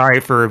 okay, I'm sorry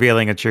for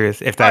revealing a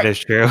truth if that is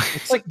true.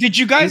 It's like, did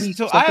you guys?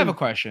 So I have a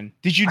question.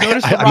 Did you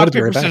notice the rock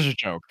paper scissors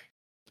joke?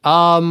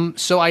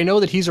 So I know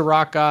that he's a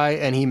rock guy,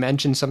 and he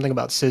mentioned something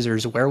about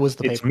scissors. Where was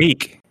the paper?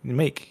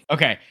 Meek.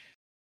 Okay,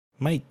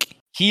 Mike.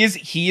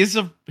 He's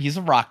a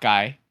rock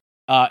guy.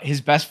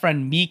 His best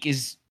friend Meek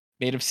is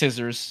made of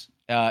scissors.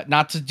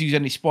 Not to do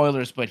any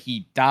spoilers, but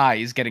he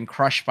dies getting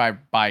crushed by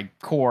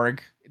Korg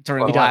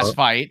during the last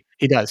fight.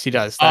 He does.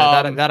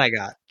 That I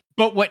got.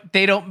 But what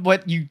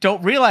you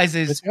don't realize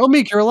is,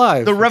 Meek, you're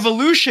alive. The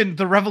revolution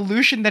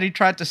that he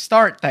tried to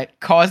start that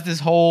caused this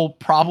whole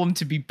problem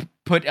to be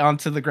put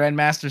onto the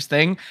Grandmaster's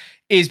thing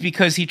is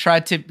because he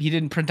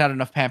didn't print out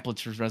enough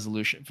pamphlets for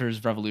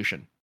his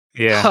revolution.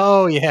 Yeah.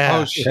 Oh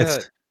yeah. Oh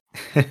shit.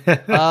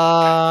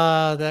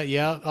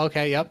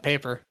 Okay. Yep.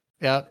 Paper.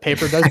 Yeah.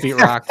 Paper does beat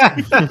rock.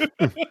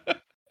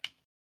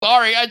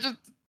 Sorry,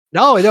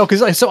 No,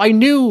 because I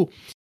knew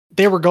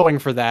they were going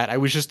for that. I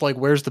was just like,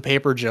 "Where's the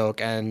paper joke?"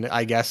 And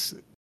I guess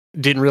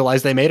didn't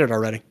realize they made it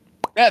already.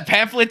 Yeah,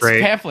 pamphlets.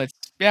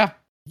 Yeah,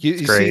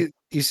 you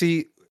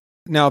see.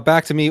 Now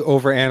back to me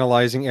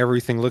overanalyzing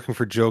everything, looking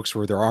for jokes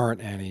where there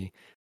aren't any.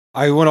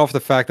 I went off the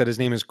fact that his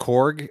name is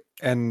Korg,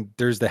 and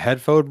there's the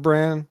headphone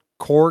brand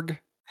Korg.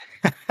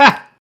 I'm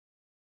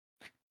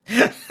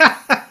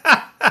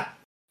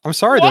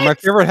sorry, they're my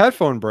favorite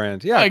headphone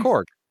brand. Yeah,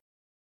 Korg.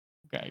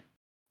 Okay.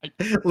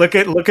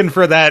 Looking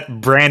for that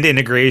brand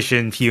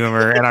integration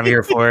humor, and I'm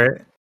here for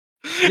it.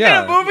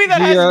 Yeah, in a movie that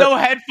has no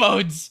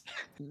headphones.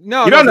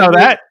 No, you don't know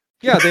that.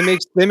 Yeah, they make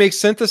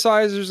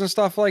synthesizers and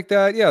stuff like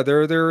that. Yeah,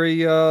 they're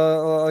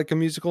a like a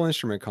musical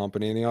instrument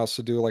company, and they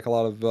also do like a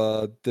lot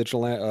of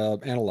digital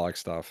analog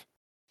stuff.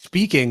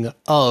 Speaking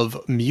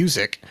of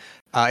music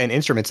and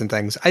instruments and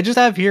things, I just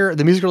have here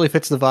the music really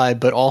fits the vibe,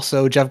 but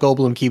also Jeff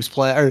Goldblum keeps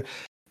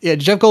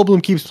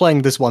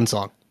playing this one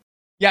song.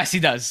 Yes, he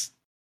does.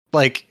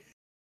 Like,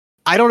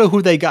 I don't know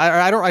who they got.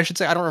 Or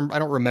I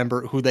don't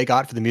remember who they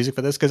got for the music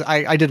for this because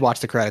I did watch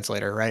the credits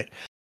later, right?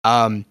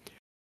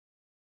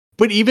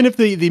 But even if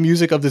the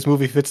music of this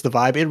movie fits the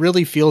vibe, it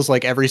really feels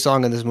like every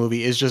song in this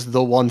movie is just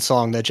the one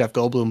song that Jeff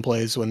Goldblum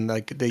plays when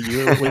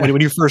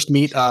when you first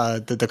meet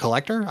the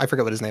collector. I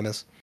forget what his name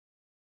is.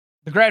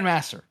 The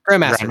Grandmaster.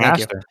 Thank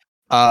you.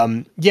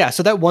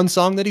 So that one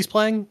song that he's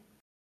playing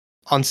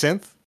on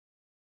synth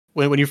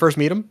when you first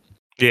meet him.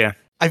 Yeah.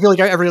 I feel like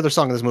every other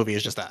song in this movie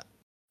is just that.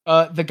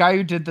 The guy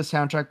who did the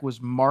soundtrack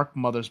was Mark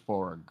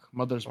Mothersbaugh.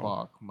 I don't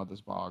know.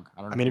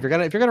 I mean, if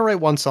you're gonna write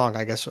one song,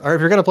 I guess, or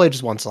if you're gonna play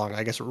just one song,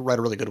 I guess write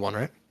a really good one,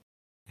 right?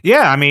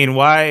 Yeah, I mean,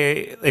 why?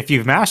 If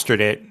you've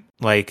mastered it,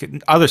 like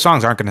other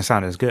songs aren't going to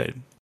sound as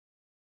good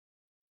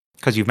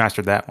because you've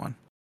mastered that one.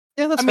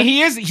 Yeah, that's. I mean,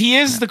 he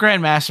is the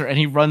Grandmaster, and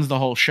he runs the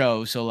whole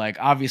show. So, like,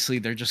 obviously,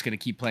 they're just gonna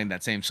keep playing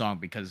that same song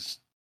because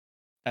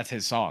that's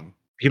his song.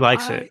 He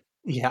likes it.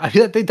 Yeah,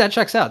 that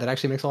checks out. That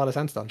actually makes a lot of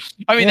sense, though.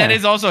 I mean, that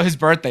is also his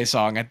birthday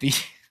song at the.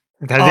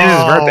 That is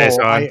his birthday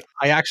song.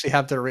 I actually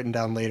have that written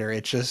down later.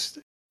 It's just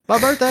my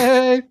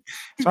birthday.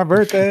 It's my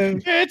birthday.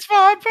 It's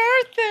my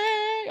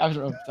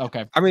birthday.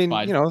 Okay. I mean,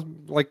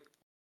 fine. like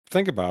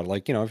think about it.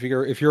 Like,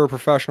 if you're a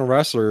professional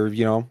wrestler,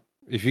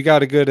 if you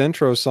got a good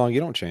intro song, you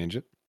don't change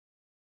it.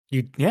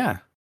 Yeah.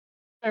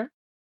 Fair.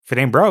 If it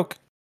ain't broke.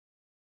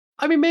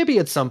 I mean, maybe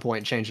at some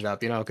point change it up,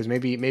 because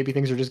maybe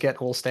things are just getting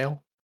a little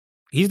stale.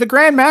 He's the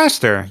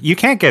Grandmaster. You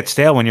can't get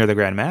stale when you're the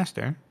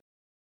Grandmaster.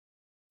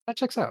 That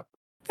checks out.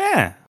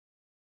 Yeah.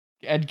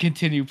 And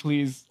continue,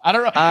 please. I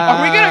don't know.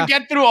 Are we gonna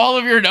get through all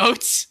of your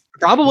notes?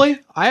 Probably.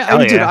 I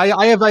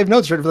have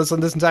notes written for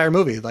this entire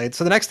movie. Like,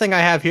 so the next thing I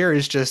have here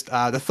is just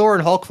the Thor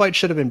and Hulk fight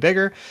should have been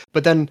bigger,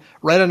 but then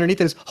right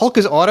underneath it is Hulk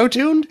is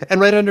auto-tuned,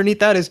 and right underneath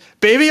that is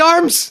baby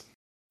arms.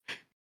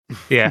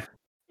 Yeah.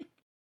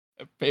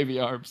 Baby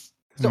arms.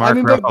 So, Mark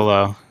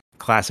Ruffalo,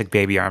 classic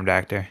baby armed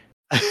actor.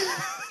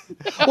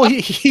 Well,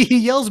 he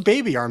yells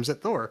baby arms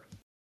at Thor.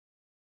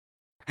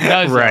 He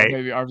does right.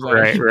 Baby arms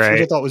right. Which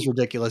I thought was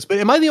ridiculous. But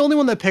am I the only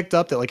one that picked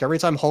up that, like, every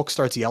time Hulk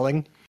starts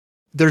yelling,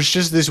 there's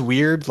just this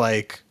weird,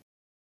 like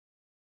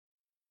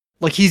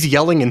he's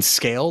yelling in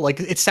scale? Like,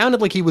 it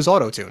sounded like he was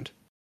auto-tuned.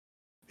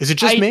 Is it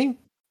just me?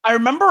 I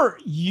remember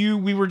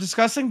we were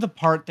discussing the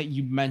part that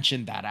you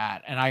mentioned that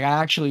at, and I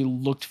actually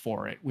looked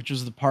for it, which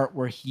was the part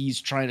where he's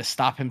trying to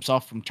stop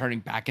himself from turning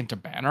back into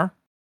Banner.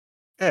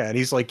 Yeah, and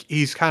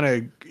he's kind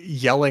of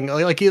yelling,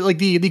 like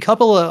the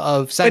couple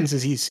of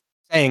sentences he's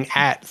saying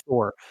at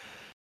Thor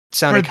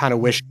sounded kind of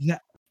wish.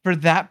 For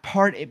that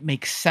part, it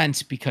makes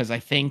sense because I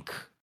think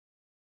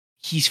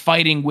he's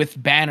fighting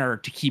with Banner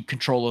to keep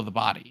control of the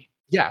body.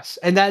 Yes,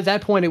 and at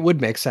that point it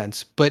would make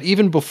sense. But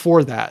even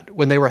before that,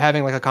 when they were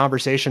having like a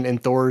conversation in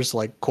Thor's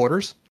like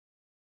quarters,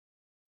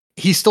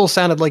 he still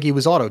sounded like he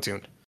was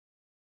auto-tuned.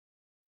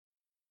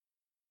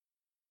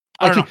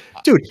 Like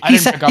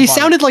he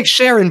sounded like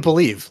Cher in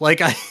Believe.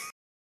 Like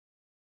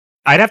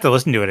I'd have to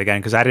listen to it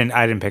again because I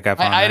didn't pick up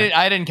on that.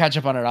 I didn't catch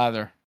up on it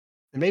either.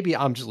 And maybe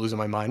I'm just losing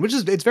my mind,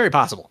 it's very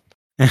possible.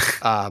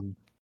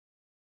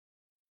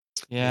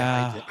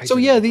 Yeah. So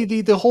yeah,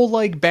 the whole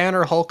like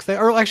Banner Hulk thing,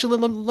 or actually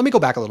let me go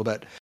back a little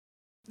bit.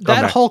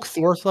 That Hulk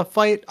Thor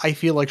fight, I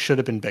feel like should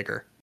have been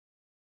bigger.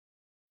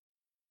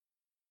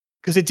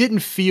 Because it didn't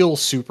feel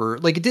super,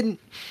 like it didn't.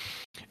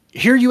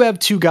 Here you have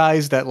two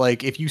guys that,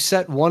 like, if you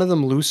set one of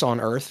them loose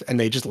on Earth and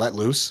they just let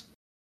loose,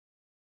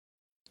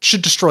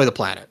 should destroy the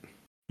planet,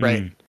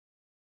 right?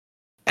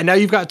 And now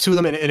you've got two of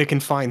them in a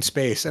confined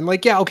space, and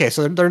like, yeah, okay,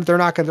 so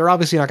they're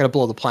obviously not gonna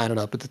blow the planet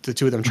up, but the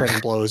two of them trading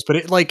blows, but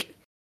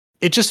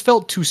it just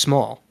felt too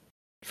small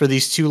for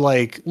these two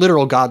like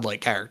literal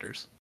godlike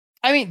characters.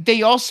 I mean,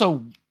 they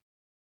also,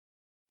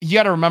 you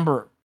got to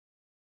remember,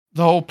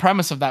 the whole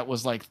premise of that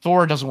was like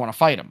Thor doesn't want to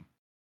fight him.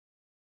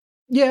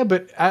 Yeah,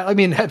 but I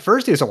mean, at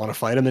first he doesn't want to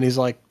fight him, and he's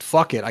like,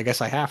 "Fuck it, I guess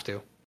I have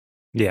to."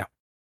 Yeah,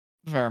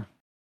 fair.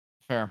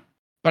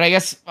 But I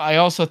guess I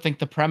also think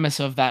the premise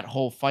of that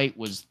whole fight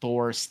was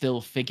Thor still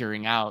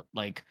figuring out.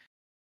 Like,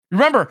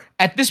 remember,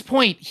 at this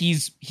point,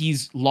 he's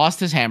lost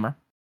his hammer,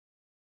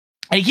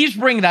 and he keeps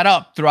bringing that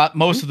up throughout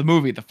most of the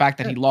movie. The fact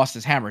that he lost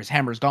his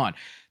hammer's gone.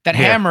 That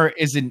hammer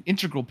is an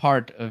integral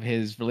part of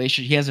his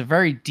relationship. He has a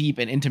very deep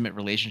and intimate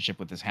relationship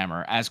with his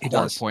hammer, as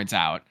Quark points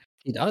out.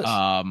 He does.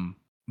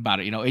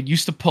 About it, it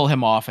used to pull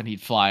him off, and he'd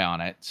fly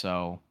on it.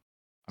 So,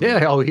 he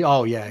totally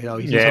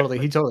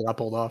got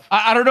pulled off.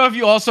 I don't know if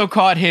you also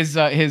caught his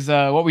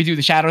what we do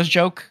the shadows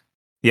joke.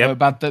 Yeah,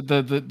 about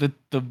the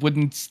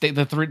wooden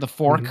the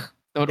fork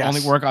that would only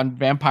work on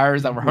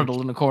vampires that were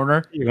huddled in the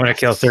corner. You want to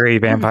kill 3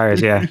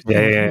 vampires? Yeah.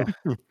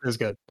 It was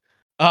good.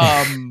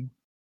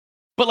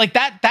 But like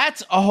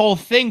that's a whole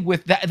thing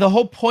with that. The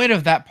whole point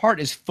of that part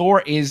is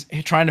Thor is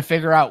trying to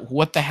figure out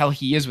what the hell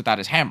he is without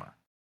his hammer.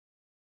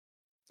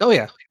 Oh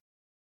yeah.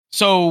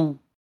 So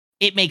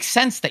it makes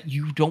sense that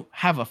you don't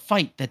have a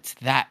fight that's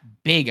that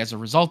big as a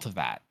result of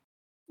that.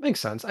 Makes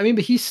sense. I mean,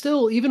 but he's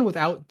still, even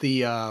without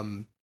the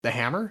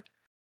hammer,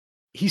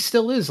 he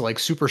still is like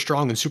super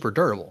strong and super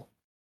durable.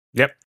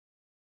 Yep.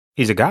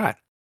 He's a god.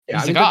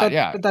 Yeah, he's a god.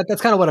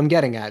 That's kind of what I'm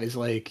getting at, is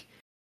like,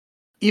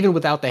 even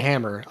without the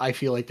hammer, I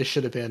feel like this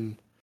should have been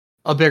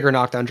a bigger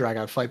knockdown drag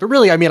out fight. But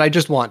really, I mean, I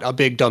just want a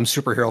big dumb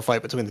superhero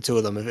fight between the two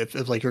of them.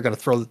 If like you're going to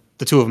throw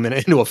the two of them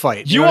into a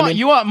fight, you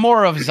want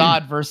more of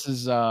Zod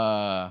versus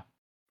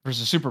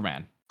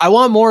Superman. I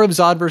want more of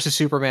Zod versus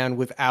Superman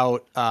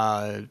without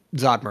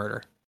Zod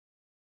murder.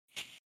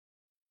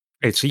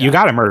 You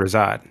got to murder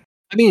Zod.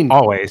 I mean,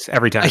 always,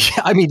 every time.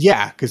 I mean,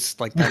 yeah, because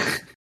like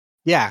that,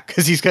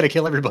 because he's going to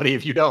kill everybody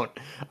if you don't.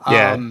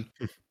 Yeah.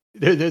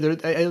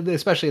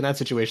 Especially in that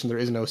situation, there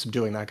is no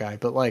subduing that guy.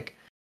 But like,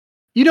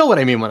 you know what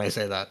I mean when I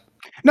say that.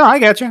 No, I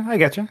get you.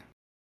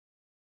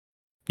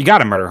 You got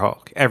to murder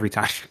Hulk every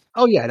time.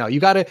 Oh yeah, no, you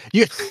got to.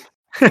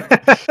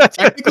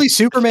 Technically,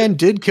 Superman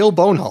did kill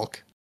Bone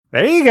Hulk.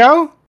 There you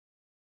go.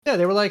 Yeah,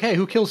 they were like, "Hey,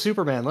 who kills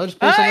Superman? Let's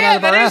pull something out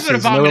of our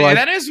asses."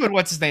 That is what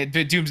what's his name?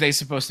 Doomsday's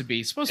supposed to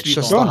be. Supposed to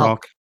be Bone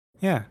Hulk.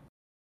 Yeah.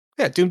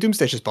 Yeah,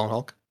 Doomsday's just Bone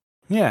Hulk.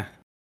 Yeah.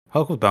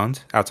 Hulk with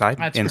bones outside,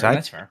 inside.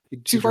 That's fair.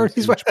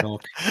 He's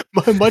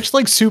much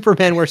like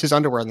Superman wears his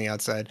underwear on the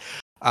outside.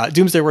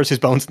 Doomsday wears his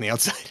bones on the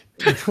outside.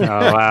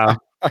 Oh wow!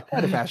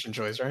 What a fashion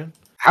choice, right?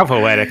 How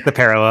poetic, the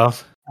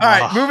parallels. All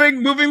right,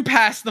 moving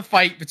past the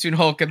fight between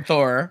Hulk and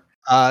Thor.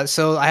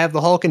 So I have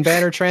the Hulk and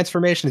Banner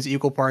transformation is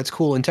equal parts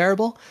cool and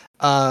terrible.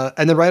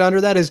 And then right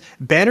under that is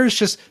Banner's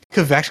just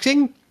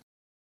kvetching.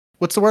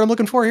 What's the word I'm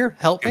looking for here?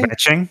 Help me.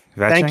 Kvetching.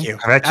 Thank you.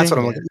 Kvetching? That's what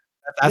I'm looking.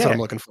 That's what I'm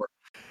looking for.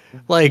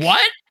 Like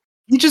what?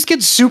 He just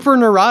gets super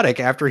neurotic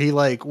after he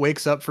like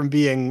wakes up from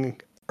being,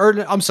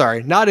 or I'm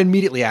sorry, not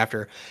immediately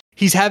after.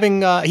 He's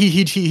having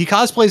he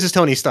cosplays as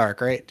Tony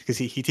Stark, right? Because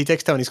he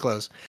takes Tony's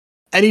clothes,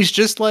 and he's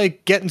just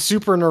like getting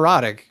super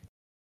neurotic.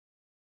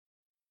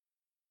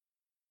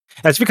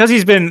 That's because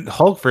he's been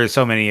Hulk for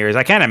so many years.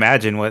 I can't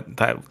imagine what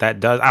that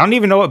does. I don't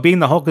even know what being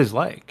the Hulk is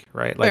like,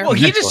 right? Like, well,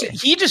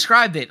 he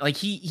described it like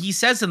he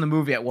says in the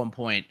movie at one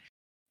point.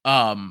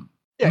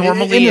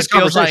 Normally it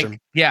feels like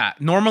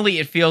normally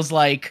it feels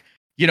like,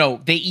 you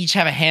know, they each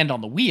have a hand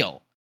on the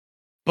wheel.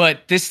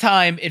 But this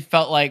time it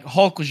felt like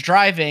Hulk was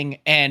driving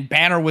and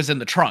Banner was in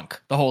the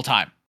trunk the whole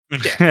time.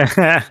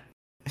 Yeah.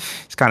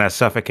 It's kind of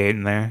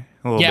suffocating there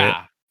a little bit.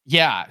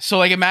 Yeah. So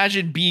like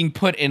imagine being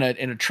put in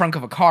a trunk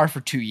of a car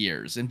for 2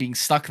 years and being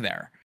stuck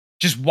there,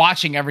 just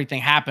watching everything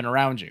happen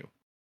around you.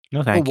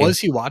 No, thank you. Was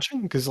he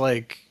watching? Because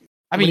like,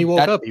 when he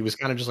woke up, he was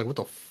kind of just like, what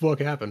the fuck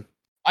happened?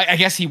 I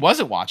guess he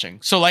wasn't watching.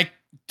 So like,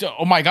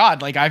 oh my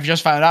God, like I've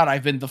just found out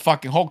I've been the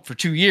fucking Hulk for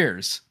 2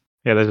 years.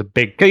 Yeah, there's a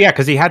big... Yeah,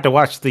 because he had to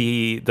watch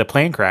the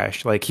plane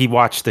crash. Like, he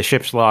watched the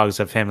ship's logs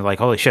of him, like,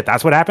 holy shit,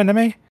 that's what happened to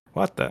me?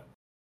 What the...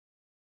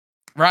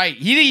 Right.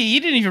 He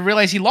didn't even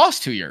realize he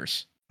lost 2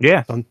 years.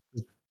 Yeah. The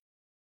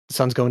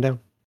sun's going down.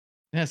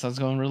 Yeah, sun's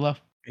going real low.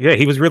 Yeah,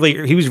 he was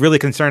really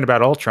concerned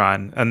about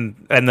Ultron,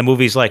 and the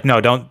movie's like, no,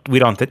 we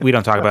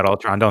don't talk about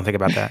Ultron. Don't think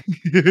about that.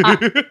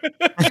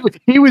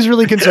 He was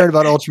really concerned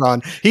about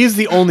Ultron. He's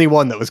the only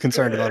one that was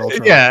concerned about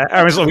Ultron. Yeah,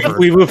 I was.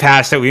 We move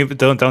past it. We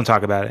don't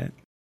talk about it.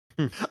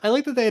 I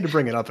like that they had to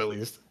bring it up at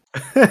least.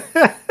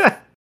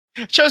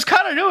 Shows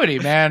continuity,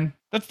 man.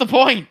 That's the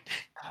point.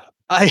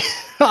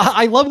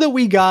 I love that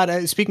we got.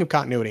 Speaking of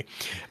continuity,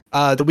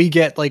 that we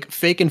get like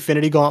fake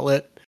Infinity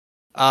Gauntlet,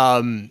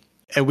 and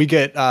we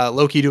get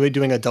Loki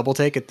doing a double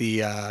take at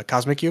the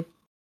Cosmic Cube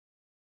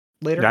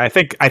later. Yeah,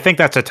 I think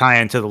that's a tie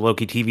into the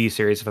Loki TV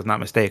series, if I'm not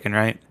mistaken,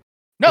 right?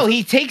 No,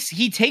 he takes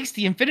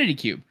the Infinity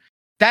Cube.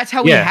 That's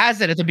how he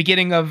has it at the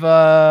beginning of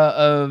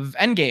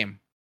Endgame.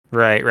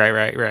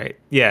 Right.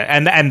 Yeah,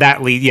 and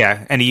that lead,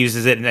 and he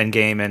uses it in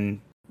Endgame and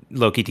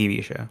Loki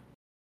TV show,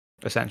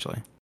 essentially.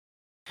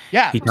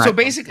 Yeah. So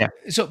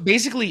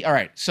basically, all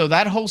right. So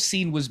that whole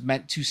scene was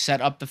meant to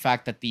set up the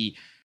fact that the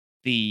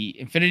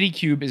Infinity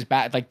Cube is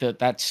back, like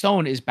that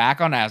stone is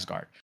back on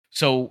Asgard.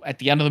 So at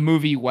the end of the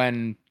movie,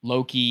 when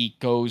Loki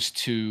goes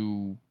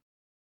to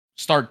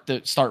start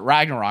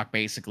Ragnarok,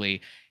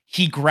 basically,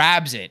 he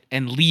grabs it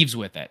and leaves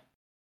with it.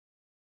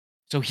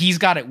 So he's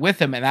got it with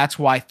him, and that's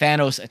why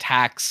Thanos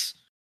attacks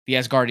the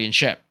Asgardian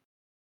ship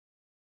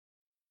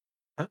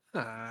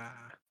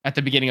at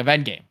the beginning of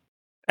Endgame.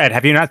 Ed,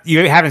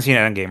 you haven't seen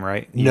Endgame,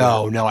 right?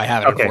 No, I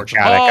haven't. Okay,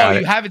 unfortunately.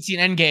 You haven't seen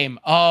Endgame.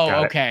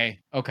 Oh, okay.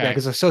 Yeah,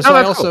 because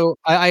I also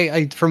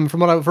from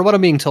what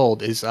I'm being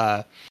told is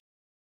the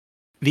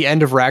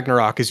end of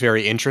Ragnarok is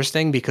very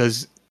interesting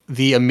because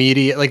the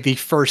immediate, like the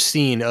first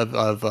scene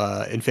of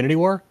Infinity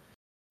War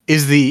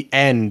is the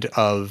end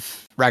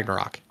of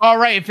Ragnarok. Oh,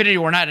 right. Infinity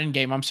War, not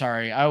Endgame. I'm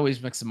sorry. I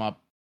always mix them up.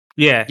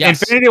 Yeah.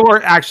 Yes. Infinity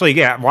War, actually,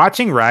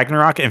 watching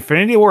Ragnarok,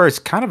 Infinity War is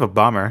kind of a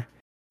bummer.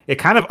 It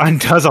kind of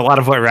undoes a lot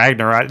of what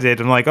Ragnarok did.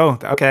 I'm like, oh,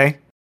 okay.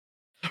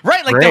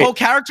 Right. Like the whole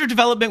character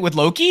development with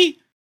Loki.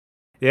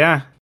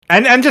 Yeah.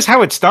 And just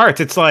how it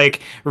starts, it's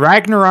like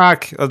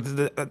Ragnarok.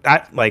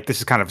 This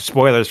is kind of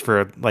spoilers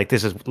for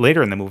this is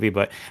later in the movie,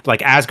 but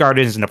like Asgard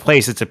isn't a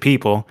place; it's a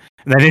people.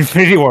 And then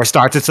Infinity War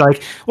starts. It's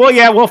like,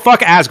 well,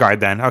 fuck Asgard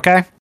then,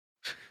 okay?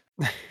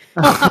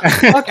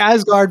 Fuck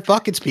Asgard,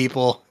 fuck its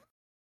people.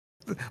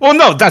 Well,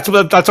 no, that's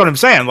what I'm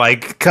saying.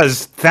 Like,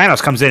 because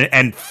Thanos comes in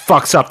and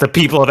fucks up the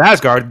people of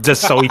Asgard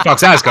just so he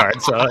fucks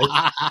Asgard. So.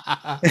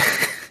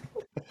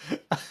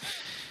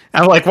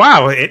 I'm like,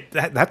 wow,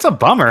 that's a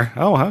bummer.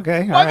 Oh,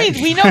 okay. Well, I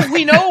mean,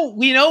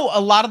 we know a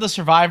lot of the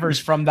survivors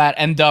from that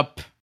end up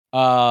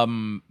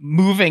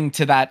moving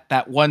to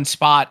that one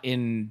spot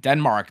in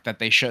Denmark that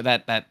they show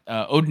that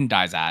Odin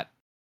dies at.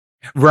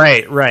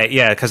 Right,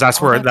 yeah, because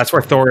that's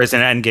where Thor is in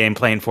Endgame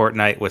playing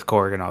Fortnite with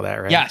Korg and all that,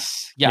 right?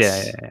 Yes.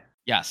 Yeah.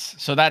 Yes.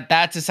 So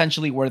that's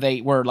essentially where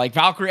they were, like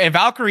Valkyrie. And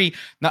Valkyrie,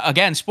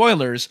 again,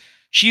 spoilers.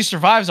 She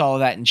survives all of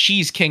that, and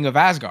she's king of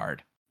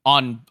Asgard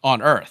on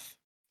Earth.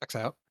 Checks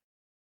out.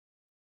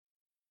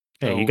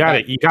 Yeah, you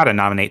got to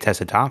nominate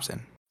Tessa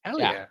Thompson. Hell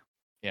yeah.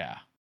 Yeah.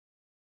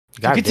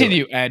 So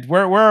continue, Ed.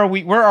 Where are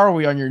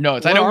we on your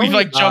notes? I know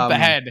we've jumped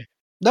ahead.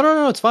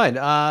 No, it's fine.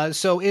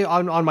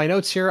 On my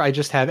notes here, I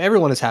just have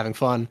everyone is having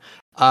fun.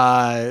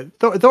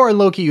 Thor and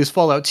Loki use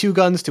Fallout 2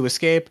 guns to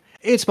escape.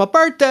 It's my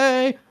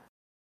birthday.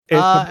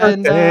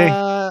 And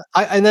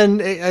then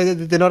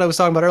the note I was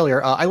talking about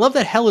earlier. I love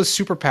that Hela's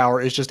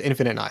superpower is just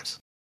infinite knives.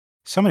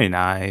 So many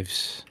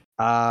knives.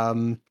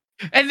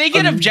 And they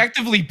get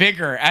objectively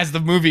bigger as the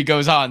movie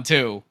goes on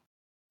too.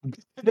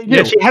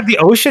 Yeah, she had the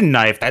ocean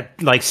knife that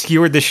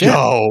skewered the ship.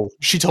 No,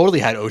 she totally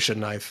had ocean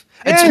knife.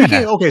 And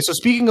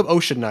speaking of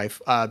ocean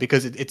knife,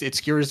 because it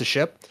skewers the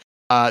ship.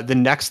 The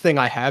next thing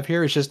I have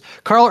here is just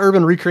Karl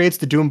Urban recreates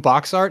the Doom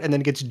box art and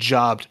then gets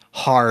jobbed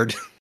hard.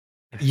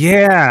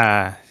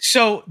 Yeah.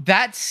 So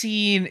that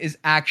scene is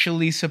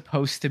actually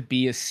supposed to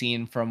be a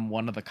scene from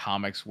one of the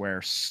comics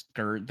where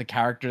Scourge, the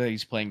character that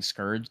he's playing,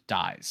 Scourge,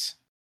 dies.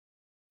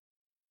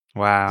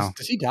 Wow.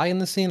 Does he die in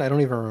the scene? I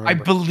don't even remember. I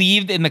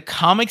believe in the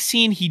comic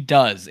scene he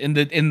does. In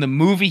the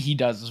movie he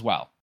does as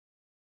well.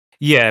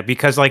 Yeah,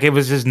 because it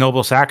was his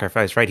noble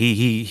sacrifice, right?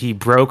 He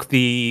broke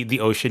the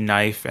ocean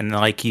knife and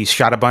he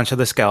shot a bunch of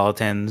the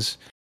skeletons.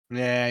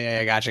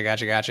 Yeah, gotcha.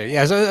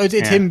 Yeah, so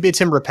it's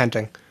him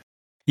repenting.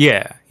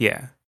 Yeah.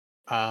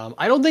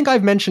 I don't think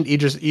I've mentioned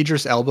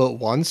Idris Elba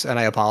once, and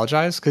I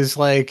apologize because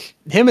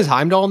him as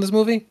Heimdall in this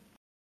movie,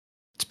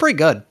 it's pretty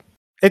good.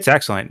 It's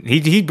excellent.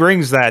 He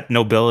brings that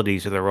nobility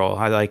to the role.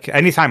 I like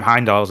anytime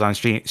Heimdall's on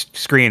screen,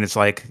 it's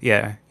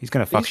he's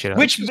gonna fuck shit up.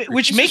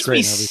 Which makes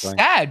me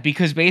sad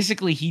because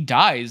basically he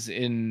dies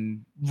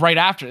right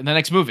after in the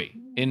next movie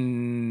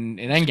in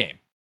Endgame.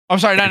 I'm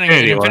sorry, not in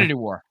Infinity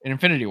War. In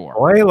Infinity War.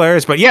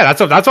 Spoilers, but yeah, that's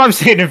what I'm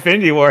saying.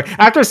 Infinity War.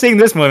 After seeing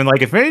this movie,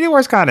 Infinity War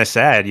is kind of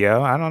sad,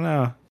 yo. I don't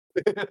know.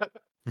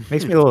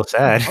 Makes me a little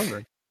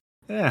sad.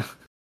 Yeah.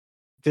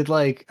 Did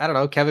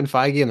Kevin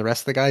Feige and the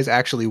rest of the guys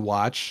actually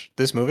watch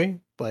this movie?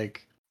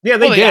 Yeah,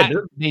 they did.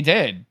 They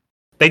did.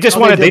 They just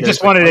wanted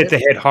it to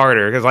hit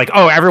harder because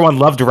everyone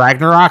loved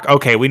Ragnarok.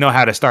 Okay, we know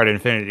how to start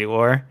Infinity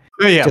War.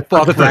 Yeah,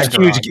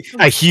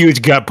 a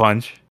huge gut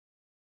punch.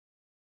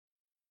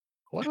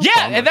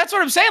 Yeah, and that's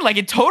what I'm saying. Like,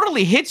 it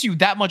totally hits you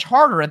that much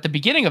harder at the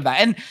beginning of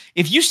that. And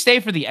if you stay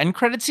for the end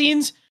credit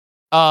scenes,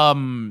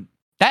 that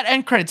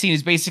end credit scene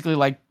is basically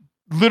like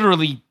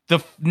literally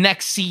the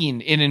next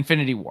scene in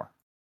Infinity War.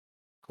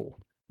 Cool.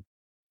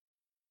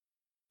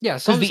 Yeah,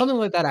 something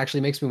like that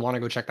actually makes me want to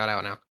go check that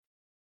out now.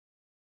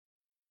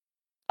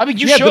 I mean,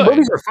 you should. The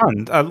movies are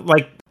fun.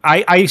 Like,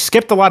 I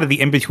skipped a lot of the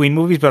in-between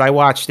movies, but I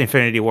watched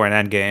Infinity War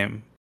and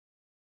Endgame.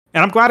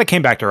 And I'm glad it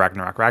came back to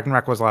Ragnarok.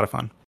 Ragnarok was a lot of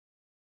fun.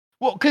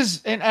 Well,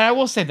 because, and I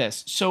will say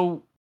this.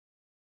 So,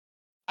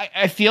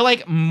 I feel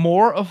like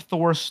more of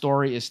Thor's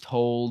story is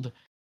told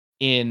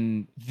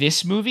in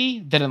this movie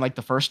than in, like,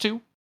 the first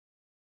two.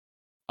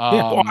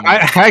 Yeah, well,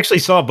 I actually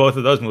saw both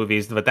of those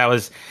movies, but that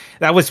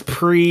was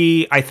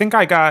pre. I think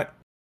I got.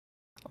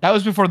 That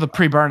was before the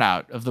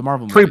pre-burnout of the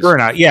Marvel movies.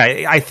 Pre-burnout,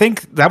 yeah. I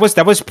think that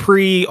was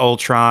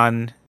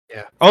pre-Ultron.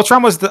 Yeah,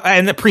 Ultron was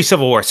the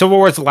pre-Civil War. Civil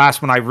War is the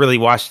last one I really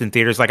watched in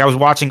theaters. Like, I was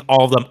watching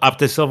all of them up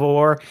to Civil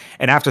War,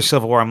 and after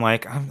Civil War, I'm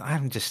like,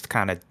 I'm just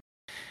kind of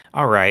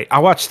all right.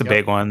 I'll watch the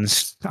big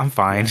ones. I'm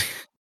fine.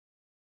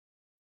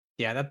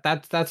 Yeah,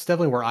 that's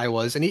definitely where I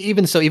was, and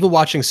even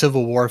watching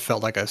Civil War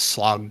felt like a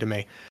slog to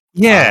me.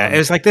 Yeah, it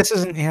was like, this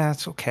isn't. Yeah,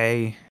 it's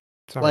okay.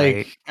 It's all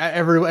like, right.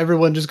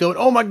 Everyone just going,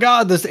 oh my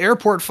god, this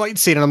airport fight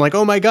scene, and I'm like,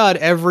 oh my god,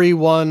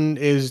 everyone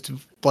is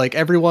like,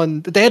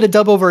 they had to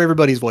dub over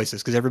everybody's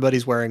voices because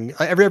everybody's wearing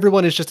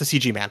everyone is just a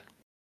CG man.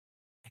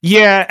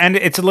 Yeah, and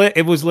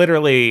it was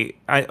literally,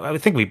 I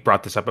think we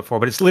brought this up before,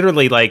 but it's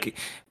literally like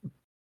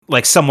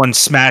someone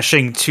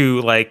smashing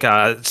two like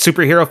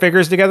superhero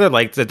figures together,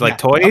 like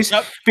toys.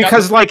 Yep.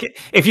 Because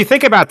like, if you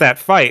think about that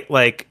fight,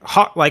 like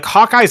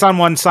Hawkeye's on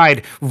one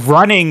side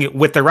running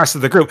with the rest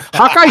of the group.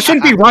 Hawkeye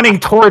shouldn't be running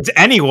towards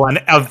anyone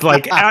of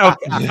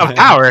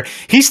power.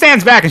 He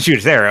stands back and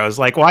shoots arrows.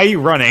 Like, why are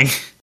you running?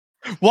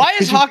 Why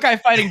is Hawkeye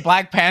fighting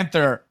Black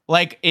Panther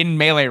like in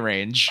melee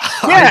range?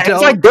 Yeah,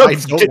 it's like, I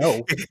don't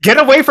know. Get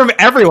away from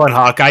everyone,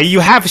 Hawkeye. You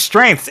have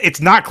strength. It's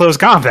not close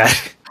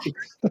combat.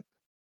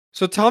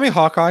 So tell me,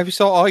 Hawkeye, if you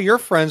saw all your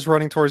friends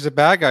running towards the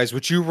bad guys,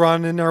 would you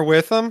run in there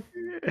with them?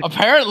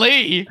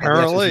 Apparently,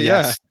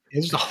 yeah.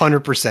 It's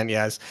 100%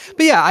 yes.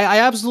 But yeah, I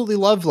absolutely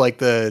love like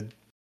the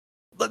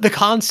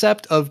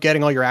concept of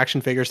getting all your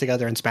action figures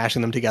together and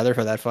smashing them together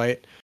for that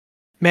fight.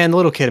 Man, the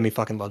little kid in me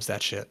fucking loves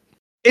that shit.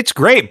 It's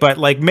great, but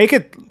like,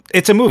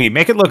 it's a movie.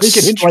 Make it look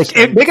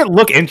make it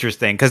look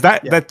interesting, because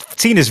that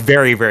scene is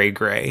very, very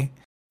gray.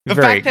 The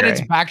fact that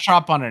it's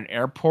backdrop on an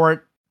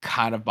airport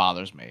kind of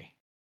bothers me.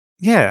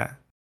 Yeah.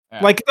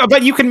 Like,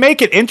 but you can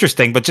make it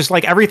interesting, but just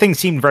like, everything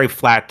seemed very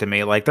flat to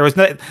me. Like, there was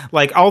no,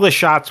 like, all the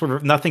shots were,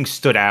 nothing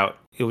stood out.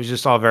 It was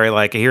just all very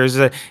like, here's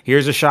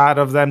a shot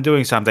of them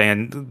doing something,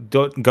 and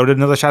go to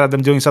another shot of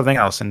them doing something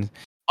else. And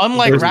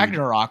unlike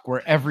Ragnarok,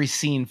 where every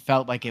scene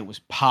felt like it was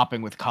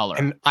popping with color.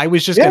 And I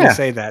was just gonna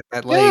say that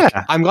like,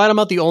 I'm glad I'm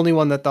not the only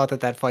one that thought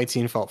that fight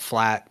scene felt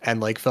flat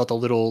and like felt a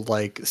little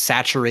like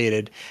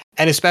saturated.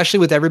 And especially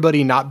with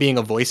everybody not being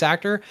a voice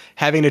actor,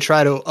 having to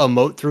try to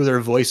emote through their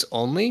voice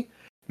only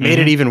made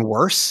it even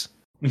worse.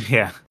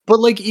 Yeah. But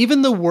like,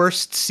 even the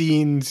worst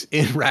scenes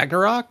in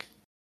Ragnarok,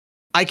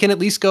 I can at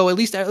least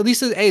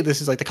hey,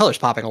 this is like, the colors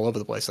popping all over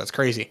the place. That's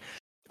crazy.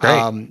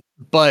 Right.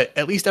 But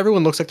at least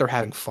everyone looks like they're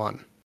having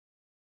fun.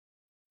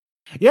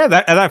 Yeah,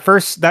 that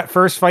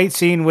first fight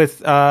scene with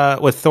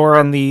Thor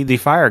and the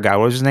fire guy.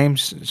 What was his name?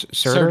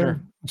 Surtur.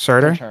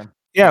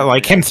 Yeah,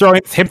 like him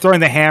throwing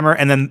the hammer,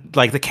 and then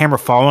like the camera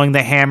following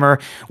the hammer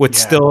with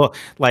still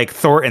like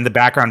Thor in the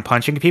background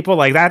punching people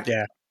like that.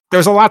 Yeah.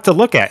 There's a lot to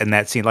look at in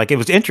that scene. Like, it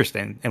was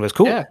interesting. It was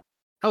cool. Yeah.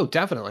 Oh,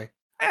 definitely.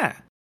 Yeah.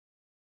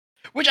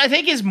 Which I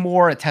think is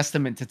more a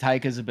testament to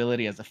Taika's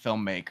ability as a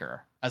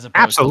filmmaker, as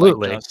opposed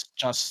absolutely to like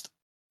just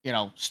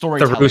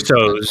storytelling. The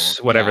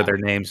Russos, whatever their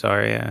names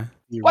are. Yeah.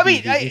 Well,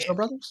 I mean,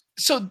 brothers.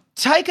 So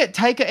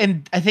Taika,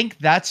 and I think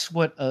that's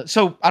what.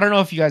 So I don't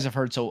know if you guys have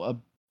heard. So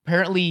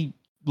apparently,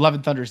 Love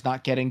and Thunder is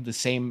not getting the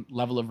same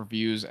level of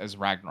reviews as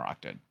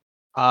Ragnarok did.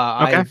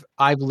 Okay.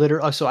 I've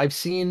literally. So I've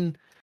seen.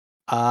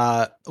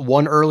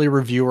 One early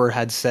reviewer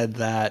had said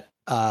that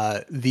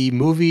the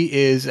movie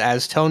is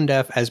as tone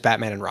deaf as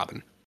Batman and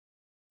Robin.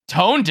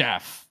 Tone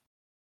deaf?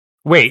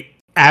 Wait,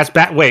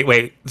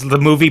 wait. The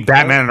movie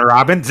Batman and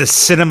Robin, the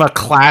cinema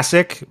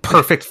classic,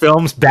 perfect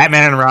films,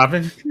 Batman and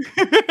Robin.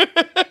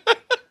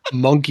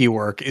 Monkey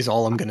work is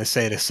all I'm going to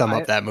say to sum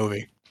up that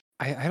movie.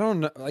 I don't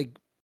know. Like,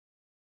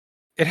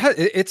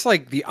 it's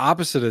like the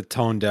opposite of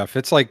tone deaf.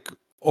 It's like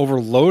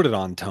overloaded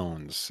on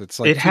tones. It's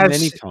like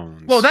many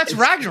tones. Well, that's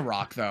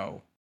Ragnarok,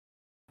 though.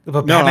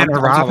 But Batman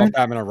and Robin?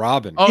 Batman and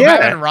Robin. Oh, yeah.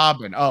 Batman and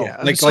Robin. Oh,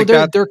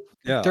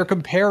 yeah. They're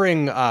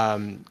comparing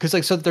because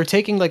like, so they're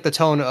taking like the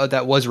tone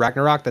that was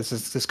Ragnarok. That's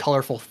this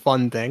colorful,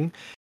 fun thing,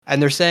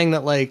 and they're saying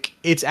that like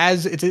it's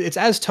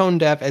as tone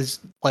deaf as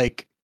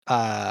like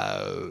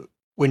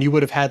when you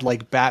would have had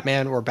like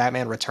Batman or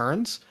Batman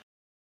Returns,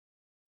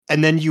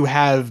 and then you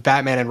have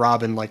Batman and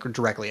Robin like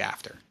directly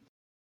after.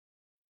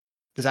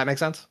 Does that make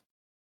sense?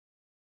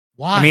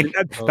 Why? I mean,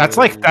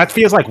 that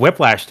feels like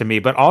Whiplash to me,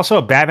 but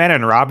also Batman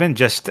and Robin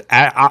just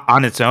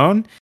on its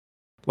own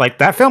Like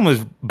that film was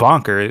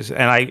bonkers,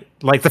 and I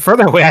like the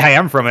further away I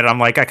am from it, I'm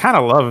like I kind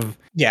of love.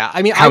 Yeah,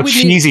 I mean, how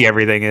cheesy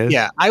everything is.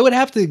 Yeah, I would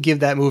have to give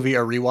that movie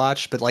a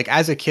rewatch, but like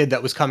as a kid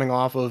that was coming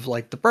off of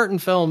like the Burton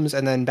films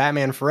and then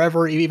Batman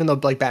Forever, even though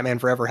like Batman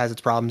Forever has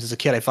its problems, as a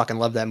kid I fucking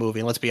loved that movie.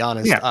 And let's be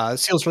honest,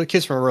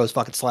 Kiss from a Rose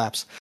fucking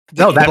slaps.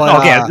 No,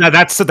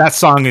 that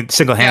song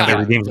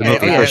single-handedly redeems the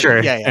movie for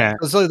sure. Yeah.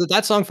 So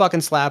that song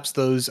fucking slaps.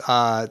 Those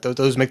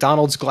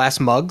McDonald's glass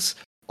mugs.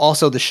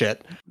 Also the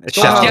shit.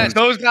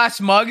 Those glass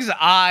mugs.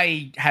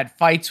 I had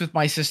fights with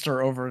my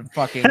sister over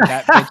fucking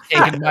that bitch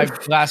taking my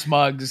glass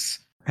mugs.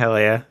 Hell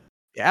yeah.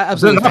 Yeah,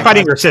 absolutely. So not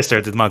fighting your sister.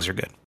 The mugs are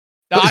good.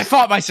 No, I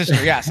fought my sister.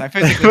 Yes, I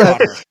physically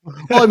fought her.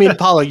 Well, I mean,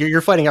 Paulo,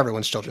 you're fighting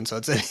everyone's children, so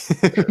it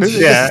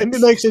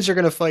makes sense you're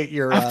going to fight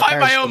your. I fight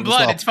my own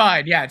blood. Well. It's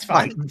fine. Yeah, it's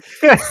fine.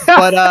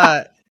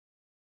 But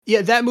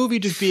yeah, that movie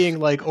just being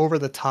like over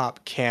the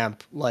top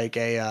camp, like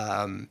a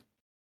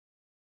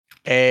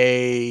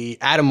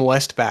Adam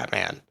West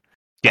Batman.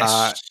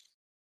 Yes.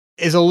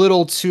 Is a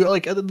little too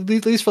like at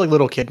least for like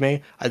little kid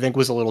me, I think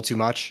was a little too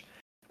much.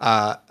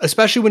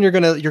 Especially when you're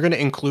gonna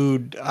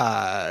include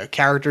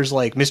characters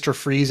like Mr.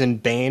 Freeze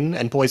and Bane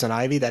and Poison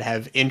Ivy that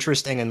have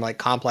interesting and like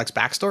complex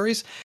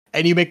backstories,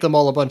 and you make them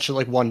all a bunch of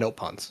like one-note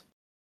puns.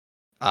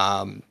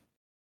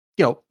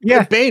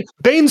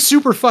 Bane's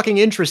super fucking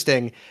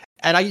interesting,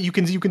 and you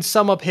can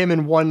sum up him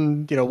in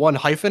one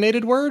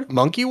hyphenated word,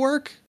 monkey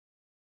work.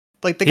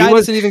 Like the guy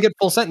doesn't even get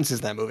full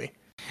sentences in that movie.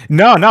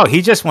 No,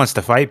 he just wants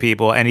to fight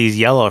people, and he's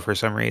yellow for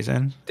some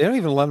reason. They don't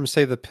even let him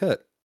say the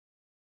pit.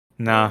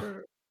 No.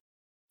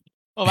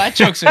 Well, that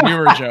joke's a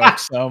newer joke.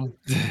 So,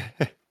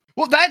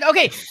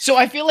 So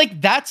I feel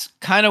like that's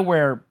kind of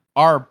where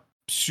our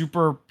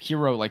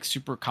superhero, like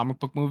super comic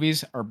book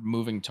movies, are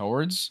moving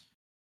towards.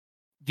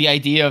 The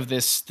idea of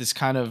this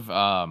kind of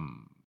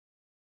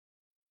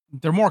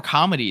they're more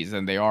comedies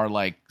than they are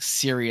like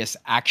serious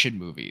action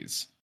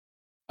movies.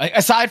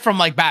 Aside from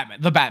like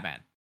the Batman.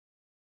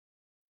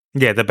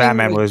 Yeah, the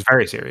Batman was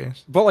very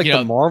serious. But like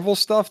the Marvel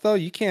stuff, though,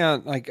 you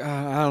can't I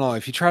don't know.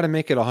 If you try to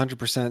make it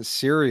 100%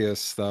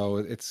 serious, though,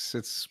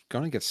 it's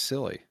gonna get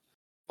silly.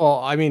 Well,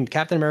 I mean,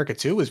 Captain America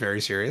 2 was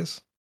very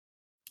serious.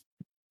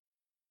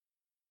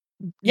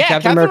 Yeah,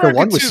 Captain America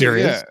 1 was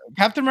serious. Yeah.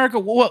 Captain America.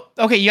 Well,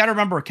 okay, you got to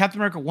remember, Captain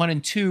America 1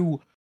 and 2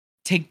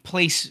 take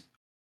place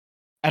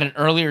at an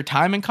earlier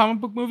time in comic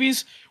book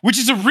movies, which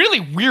is a really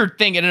weird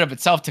thing in and of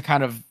itself to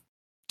kind of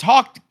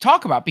talk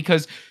about,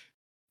 because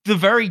the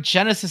very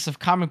genesis of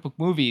comic book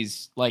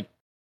movies, like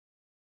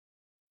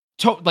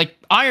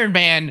Iron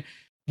Man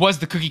was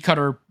the cookie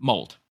cutter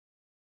mold.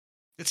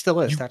 It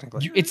still is,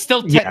 technically. It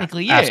still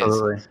technically is.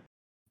 Absolutely.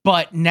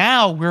 But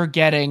now we're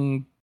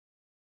getting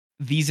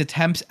these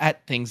attempts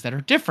at things that are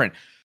different.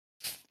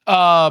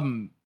 Love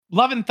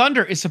and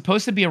Thunder is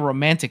supposed to be a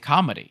romantic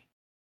comedy.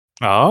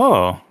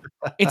 Oh.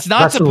 It's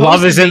not supposed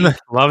love is to be.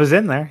 Love is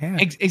in there. Yeah.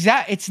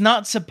 Exactly. It's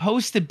not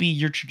supposed to be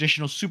your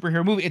traditional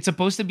superhero movie. It's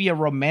supposed to be a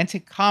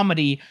romantic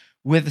comedy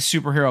with a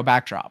superhero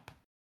backdrop.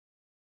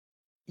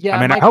 Yeah.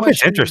 I mean, I hope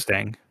it's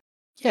interesting.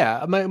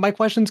 Yeah. My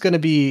question's going to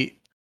be,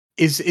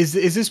 is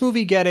this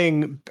movie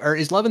getting, or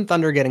is Love and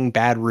Thunder getting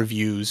bad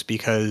reviews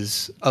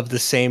because of the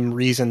same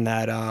reason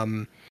that,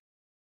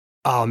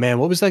 oh man,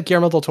 what was that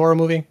Guillermo del Toro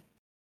movie?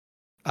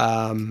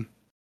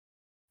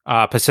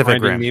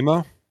 Pacific Rim.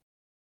 Nemo?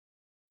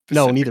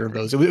 No, neither of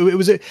those.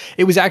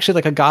 It was actually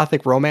like a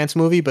gothic romance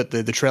movie, but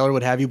the trailer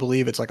would have you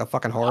believe it's like a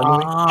fucking horror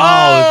movie.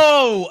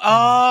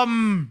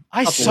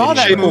 I saw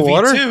that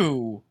movie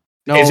too.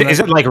 No, is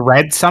it like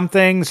Red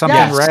something?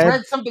 Yes,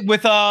 Red something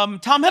with Tom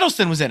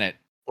Hiddleston was in it.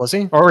 Was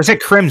he? Or is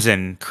it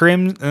Crimson?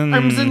 Crimson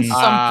something.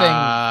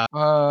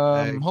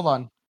 Hold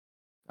on.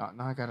 Oh,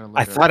 no, I gotta look.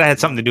 I thought it had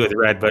something to do with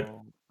Red, but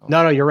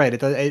no, you're right.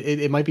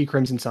 It might be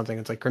Crimson something.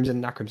 It's like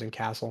Crimson, not Crimson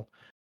Castle.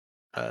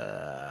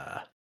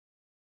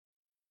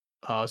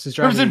 This is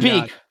Crimson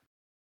Peak.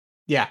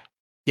 Yeah.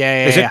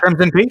 Is it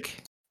Crimson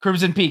Peak?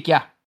 Crimson Peak,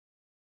 yeah.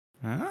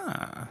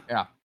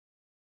 Yeah.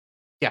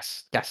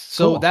 Yes.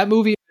 So that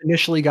movie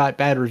initially got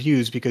bad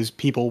reviews because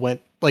people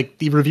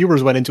the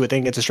reviewers went into it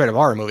thinking it's a straight up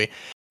horror movie,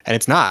 and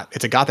it's not.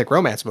 It's a gothic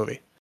romance movie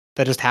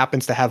that just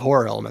happens to have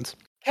horror elements.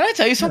 Can I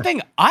tell you something?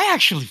 Yeah. I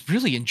actually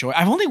really enjoy.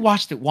 I've only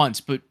watched it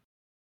once, but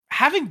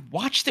having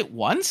watched it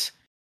once,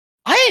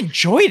 I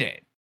enjoyed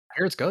it. I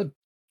hear it's good.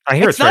 I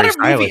hear it's very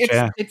stylish.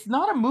 It's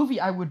not a movie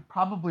I would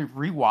probably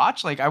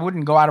rewatch. Like I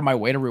wouldn't go out of my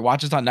way to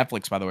rewatch. It's on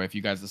Netflix, by the way. If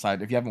you guys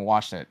decide, if you haven't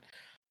watched it,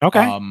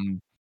 okay.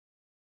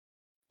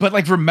 But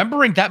like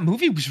remembering that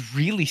movie was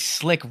really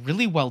slick,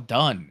 really well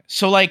done.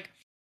 So like,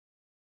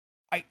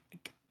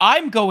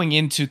 I'm going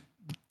into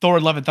Thor: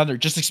 Love and Thunder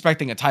just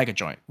expecting a Taika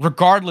joint,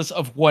 regardless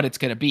of what it's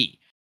gonna be.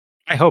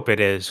 I hope it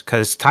is,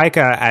 because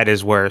Taika at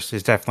his worst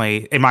is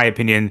definitely, in my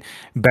opinion,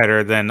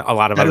 better than a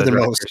lot of other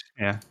directors.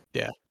 Yeah.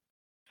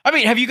 I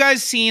mean, have you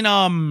guys seen?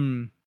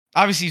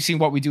 Obviously, you've seen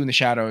What We Do in the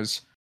Shadows.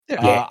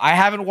 Yeah. I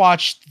haven't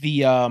watched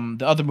the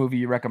other movie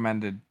you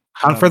recommended.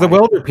 Hunt for the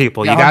Wilder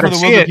People. Yeah, you got to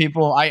see it.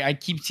 People. I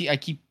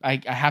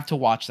have to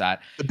watch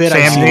that.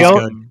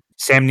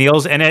 Sam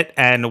Neill's in it,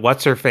 and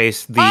what's her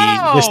face?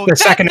 The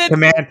second in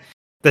command.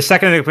 The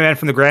second in command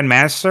from the Grand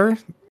Master.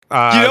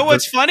 You know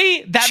what's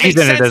funny? That she's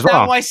makes in it sense as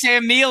now well. why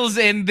Sam Neill's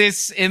in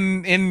this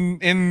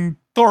in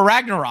Thor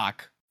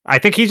Ragnarok. I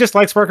think he just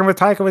likes working with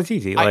Taika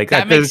Waititi. Like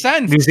that makes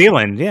sense. New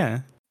Zealand, yeah.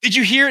 Did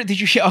you hear?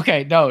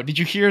 Okay, no. Did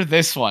you hear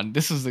this one?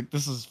 This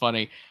is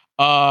funny.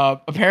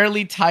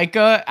 Apparently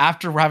Taika,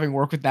 after having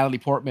worked with Natalie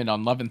Portman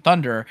on Love and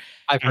Thunder,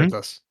 I've heard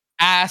this.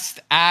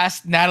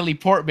 Asked Natalie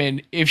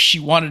Portman if she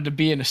wanted to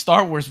be in a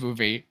Star Wars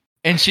movie,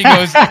 and she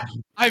goes,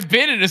 "I've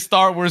been in a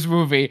Star Wars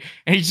movie,"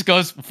 and he just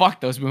goes,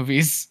 "Fuck those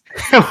movies."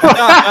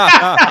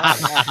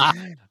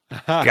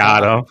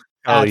 Got him.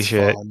 Holy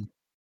shit. Fun.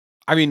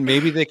 I mean,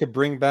 maybe they could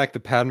bring back the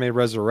Padme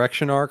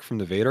resurrection arc from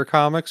the Vader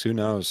comics. Who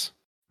knows?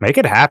 Make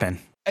it happen.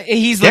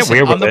 He's Get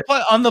weird with it.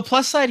 on the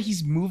plus side,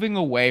 he's moving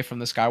away from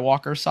the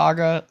Skywalker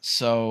saga,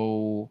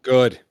 so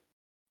Good.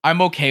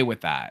 I'm okay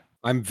with that.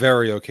 I'm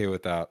very okay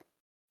with that.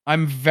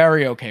 I'm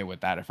very okay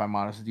with that, if I'm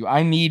honest with you.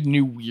 I need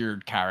new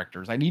weird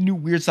characters. I need new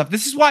weird stuff.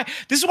 This is why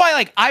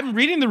like I'm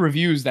reading the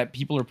reviews that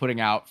people are putting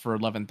out for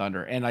Love and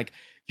Thunder, and like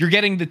you're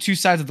getting the two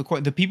sides of the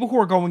coin. The people who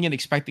are going in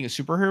expecting a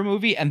superhero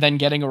movie and then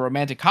getting a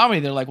romantic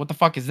comedy, they're like, what the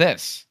fuck is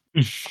this?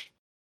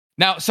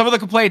 Now, some of the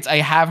complaints I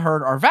have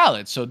heard are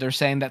valid. So they're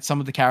saying that some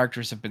of the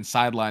characters have been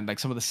sidelined, like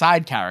some of the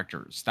side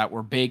characters that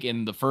were big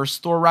in the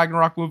first Thor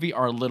Ragnarok movie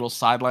are a little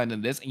sidelined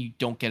in this, and you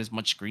don't get as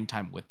much screen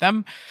time with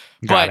them.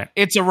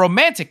 It's a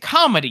romantic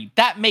comedy.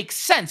 That makes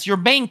sense. Your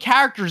main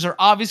characters are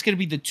obviously going to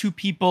be the two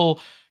people,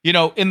 you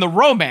know, in the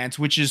romance,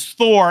 which is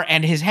Thor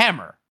and his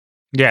hammer.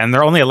 Yeah, and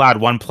they're only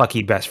allowed one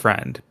plucky best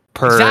friend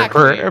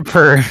per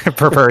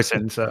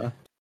person. So,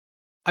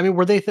 I mean,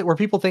 were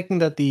people thinking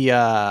that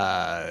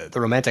the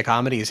romantic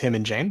comedy is him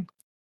and Jane?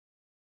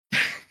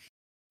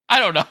 I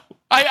don't know.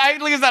 I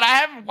like I said, I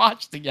haven't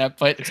watched it yet,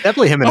 but it's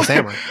definitely him and his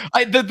hammer.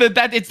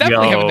 It's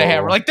definitely him and the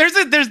hammer. Like there's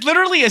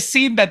literally a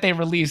scene that they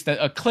released,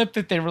 a clip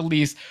that they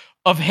released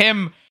of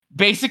him.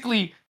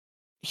 Basically,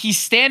 he's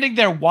standing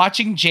there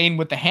watching Jane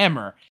with the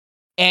hammer,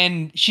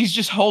 and she's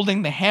just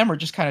holding the hammer,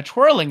 just kind of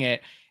twirling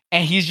it,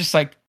 and he's just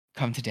like,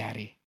 "Come to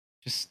daddy,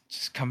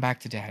 just come back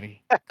to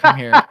daddy, come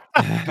here,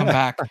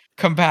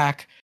 come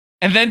back."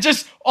 And then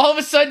just all of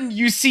a sudden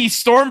you see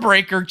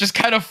Stormbreaker just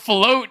kind of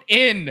float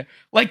in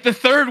like the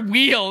third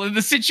wheel in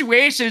the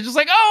situation. It's just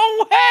like,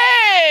 oh,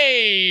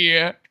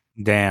 hey.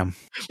 Damn.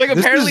 Like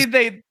apparently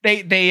they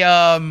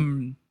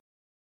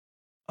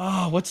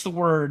what's the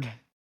word?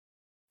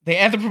 They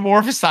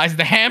anthropomorphize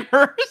the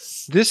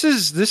hammers. This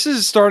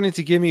is starting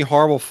to give me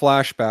horrible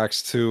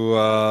flashbacks to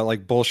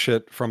like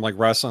bullshit from like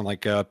wrestling,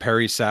 like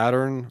Perry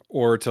Saturn,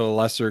 or to a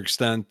lesser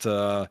extent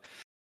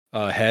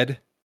Head.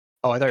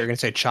 Oh, I thought you were going to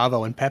say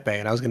Chavo and Pepe,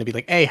 and I was going to be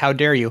like, A, how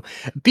dare you?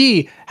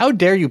 B, how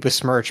dare you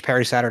besmirch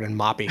Perry Saturn and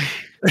Moppy?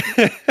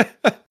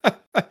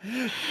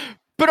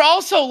 But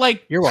also,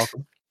 like... You're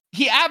welcome.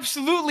 He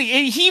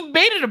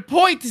made it a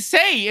point to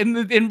say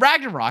in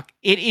Ragnarok,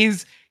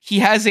 he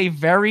has a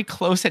very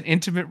close and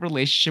intimate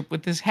relationship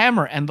with his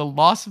hammer, and the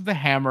loss of the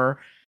hammer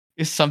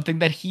is something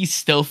that he's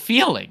still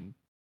feeling.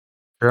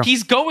 Sure.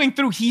 He's going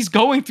through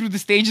the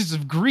stages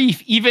of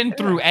grief, even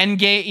through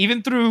Endgame,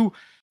 even through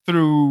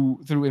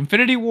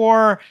Infinity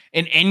War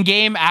and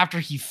Endgame, after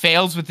he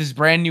fails with his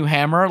brand new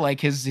hammer.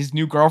 Like his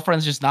new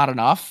girlfriend's just not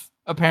enough,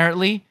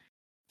 apparently,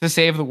 to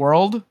save the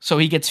world. So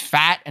he gets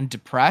fat and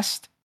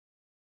depressed.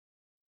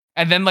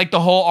 And then like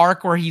the whole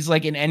arc where he's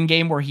like in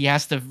Endgame, where he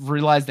has to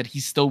realize that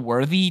he's still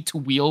worthy to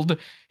wield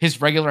his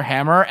regular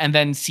hammer, and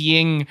then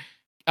seeing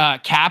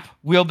Cap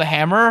wield the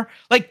hammer.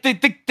 Like the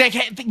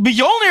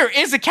Mjolnir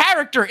is a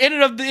character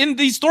in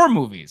these Thor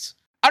movies.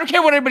 I don't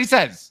care what anybody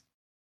says.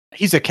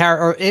 He's a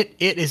character, or it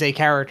is a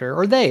character,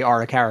 or they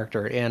are a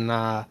character in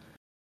the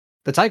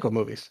Taika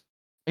movies.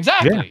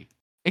 Exactly. Yeah.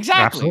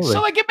 Exactly. Absolutely.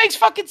 So like it makes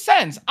fucking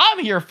sense. I'm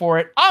here for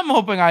it. I'm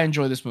hoping I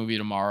enjoy this movie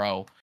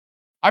tomorrow.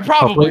 I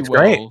probably will.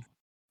 Great.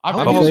 I'm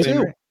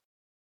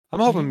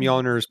hoping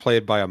Mjolnir is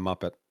played by a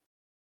Muppet.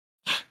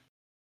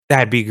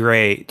 That'd be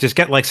great. Just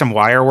get like some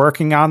wire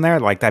working on there.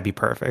 Like that'd be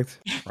perfect.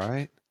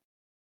 Right?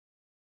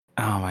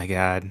 Oh my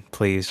God.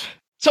 Please.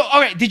 So, all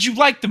right. Did you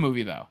like the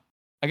movie though?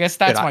 I guess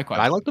that's my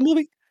question. Did I like the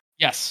movie?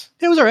 Yes.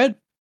 It was alright.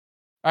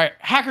 All right,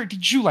 Hacker,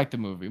 did you like the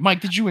movie? Mike,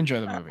 did you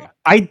enjoy the movie?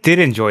 I did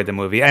enjoy the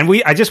movie, and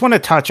I just want to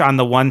touch on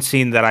the one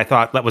scene that I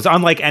thought that was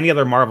unlike any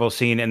other Marvel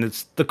scene, and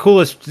it's the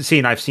coolest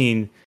scene I've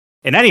seen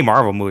in any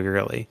Marvel movie,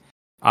 really.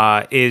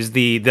 Is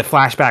the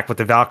flashback with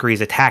the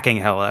Valkyries attacking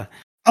Hela?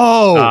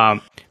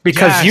 Oh,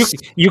 because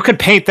you could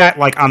paint that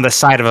like on the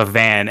side of a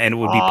van, and it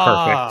would be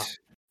perfect.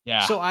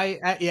 Yeah. So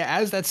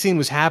as that scene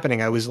was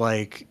happening, I was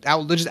like,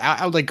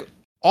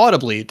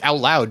 audibly out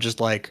loud, just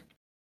like,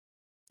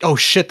 oh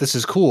shit, this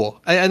is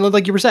cool. And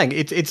like you were saying,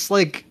 it's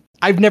like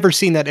I've never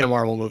seen that in a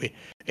Marvel movie.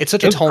 It's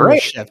such a tonal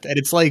shift, and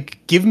it's like,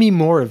 give me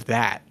more of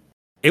that.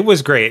 It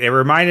was great. It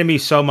reminded me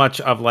so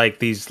much of like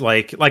these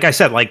like I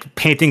said, like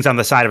paintings on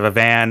the side of a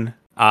van.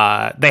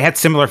 They had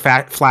similar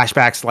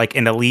flashbacks like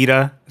in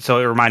Alita, so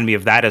it reminded me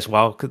of that as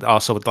well.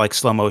 Also with like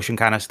slow motion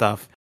kind of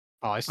stuff.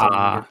 Oh, I still need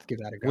to give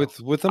that a go.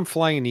 With them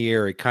flying in the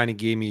air, it kind of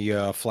gave me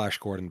Flash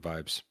Gordon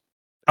vibes.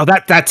 Oh,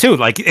 that too.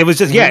 Like it was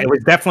just it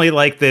was definitely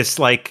like this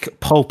like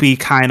pulpy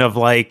kind of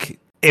like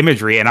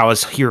imagery, and I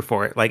was here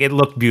for it. Like it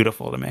looked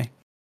beautiful to me.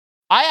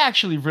 I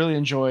actually really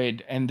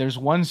enjoyed, and there's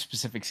one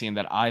specific scene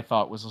that I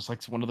thought was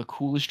like one of the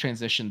coolest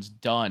transitions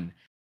done.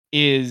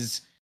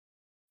 Is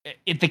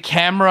if the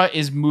camera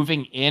is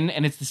moving in,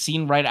 and it's the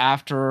scene right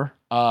after,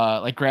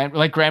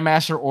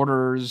 Grandmaster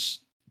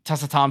orders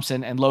Tessa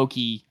Thompson and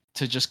Loki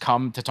to just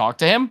come to talk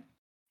to him,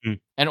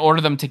 and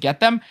order them to get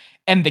them,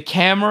 and the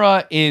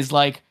camera is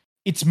like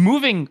it's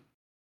moving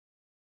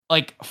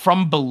like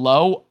from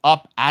below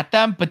up at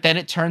them, but then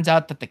it turns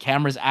out that the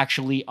camera is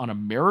actually on a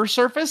mirror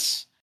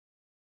surface.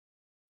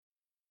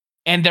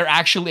 And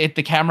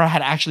the camera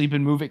had actually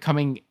been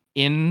coming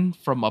in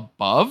from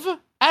above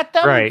at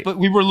them, right? But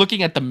we were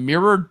looking at the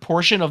mirrored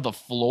portion of the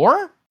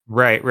floor,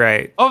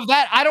 right? Of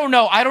that, I don't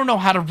know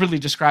how to really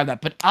describe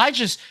that, but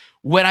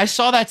when I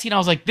saw that scene, I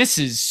was like, "This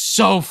is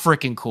so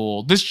freaking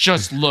cool! This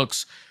just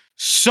looks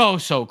so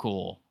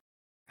cool."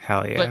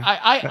 Hell yeah! Like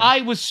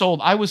I was sold.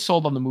 I was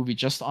sold on the movie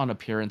just on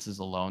appearances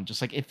alone.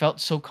 Just like it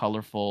felt so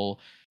colorful.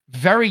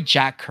 Very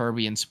Jack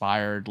Kirby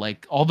inspired.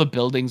 Like all the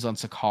buildings on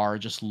Sakaar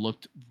just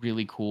looked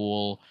really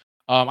cool.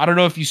 I don't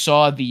know if you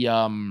saw the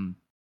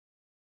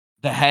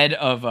head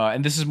of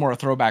and this is more a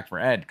throwback for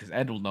Ed because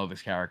Ed will know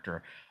this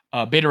character.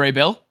 Beta Ray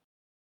Bill.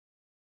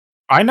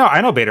 I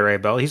know Beta Ray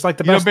Bill. He's like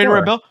the best. Beta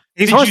Ray Bill.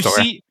 He's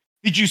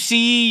Did you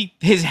see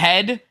his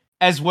head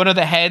as one of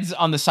the heads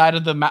on the side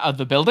of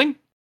the building?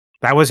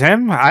 That was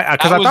him. I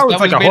thought it was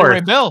like a Beta horse.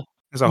 Ray Bill.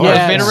 It was a horse.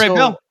 Yeah, Beta Ray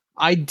Bill.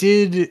 I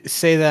did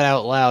say that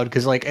out loud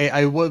because, like,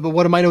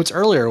 one of my notes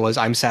earlier was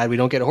I'm sad we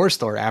don't get a horse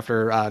Thor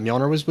after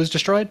Mjolnir was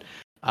destroyed,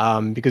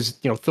 because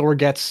Thor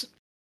gets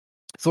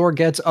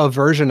a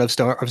version of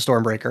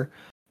Stormbreaker,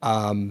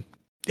 in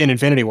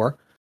Infinity War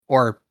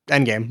or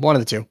Endgame, one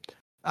of the two,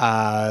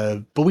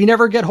 but we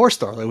never get horse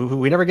Thor.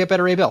 We never get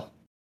Beta Ray Bill,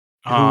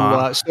 who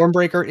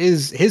Stormbreaker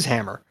is his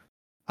hammer.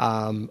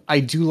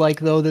 I do like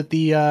though that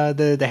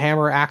the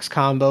hammer axe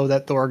combo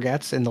that Thor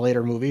gets in the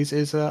later movies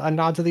is a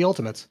nod to the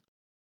Ultimates.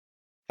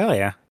 Hell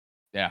yeah.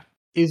 Yeah.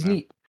 Is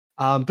neat.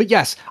 But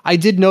yes, I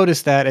did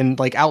notice that and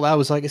like out loud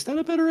was like, is that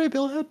a Beta Ray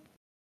Bill head?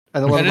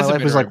 And the love of my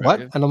life was like, what?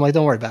 And I'm like,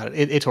 don't worry about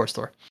it. It's Horse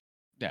Thor.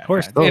 Yeah.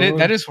 Horse Thor.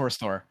 That is Horse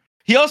Thor.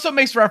 He also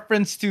makes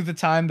reference to the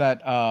time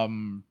that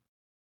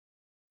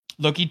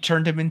Loki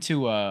turned him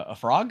into a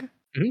frog.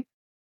 Mm-hmm.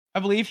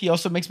 I believe he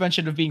also makes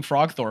mention of being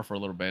Frog Thor for a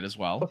little bit as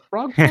well. But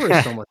Frog Thor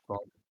is so much fun.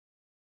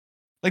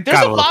 Like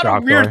there's a lot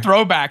of weird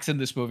throwbacks in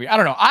this movie. I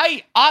don't know.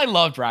 I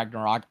loved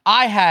Ragnarok.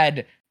 I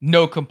had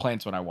no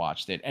complaints when I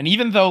watched it. And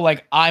even though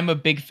like I'm a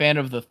big fan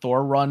of the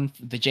Thor run,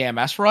 the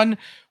JMS run,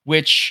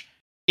 which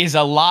is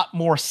a lot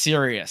more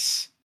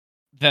serious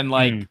than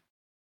like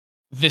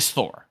this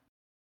Thor.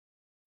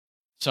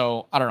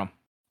 So I don't know.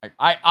 Like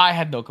I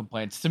had no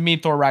complaints. To me,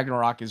 Thor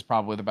Ragnarok is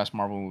probably the best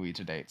Marvel movie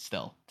to date,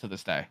 still to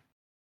this day.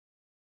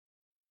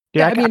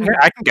 Yeah, I can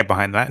get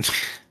behind that.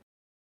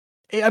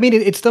 I mean,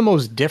 it's the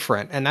most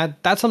different, and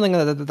that's something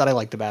that I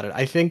liked about it.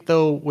 I think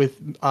though,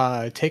 with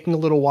taking a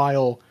little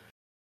while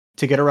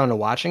to get around to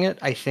watching it,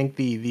 I think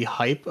the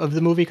hype of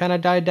the movie kind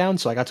of died down.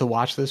 So I got to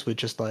watch this with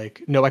just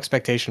like no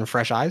expectation,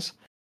 fresh eyes.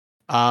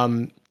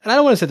 And I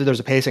don't want to say that there's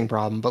a pacing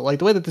problem, but like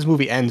the way that this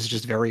movie ends is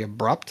just very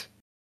abrupt,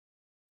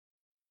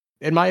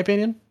 in my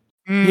opinion.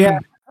 Yeah,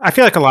 I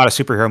feel like a lot of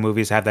superhero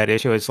movies have that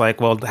issue. It's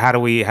like, well, how do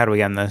we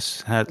end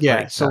this?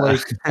 So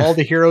like all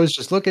the heroes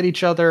just look at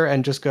each other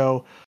and just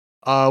go,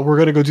 we're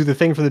gonna go do the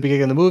thing from the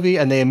beginning of the movie,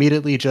 and they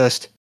immediately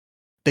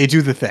they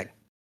do the thing,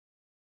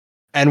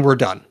 and we're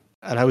done.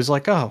 And I was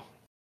like, oh,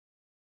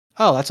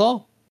 that's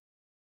all.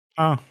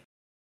 Oh,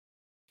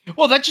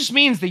 well, that just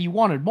means that you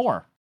wanted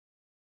more.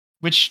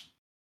 Which,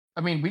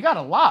 I mean, we got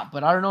a lot,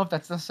 but I don't know if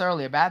that's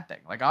necessarily a bad thing.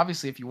 Like,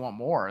 obviously, if you want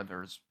more,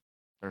 there's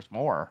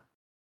more.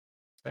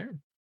 Fair.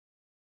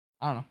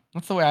 I don't know.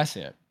 That's the way I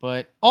see it.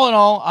 But all in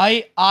all,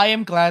 I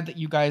am glad that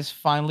you guys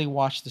finally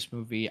watched this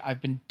movie.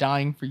 I've been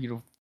dying for you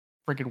to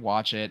freaking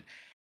watch it.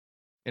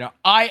 You know,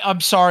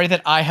 I'm sorry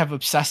that I have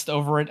obsessed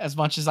over it as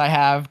much as I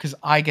have, because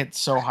I get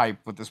so hyped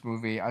with this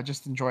movie. I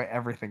just enjoy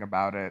everything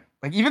about it.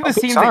 Like, even the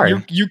scenes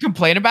that you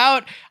complain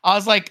about, I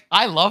was like,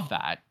 I love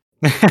that.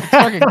 It's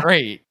fucking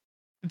great.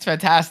 It's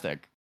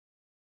fantastic.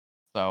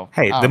 So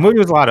hey, the movie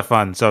was a lot of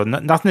fun, so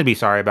nothing to be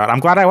sorry about. I'm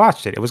glad I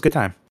watched it. It was a good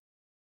time.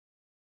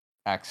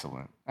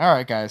 Excellent. All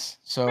right, guys.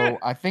 So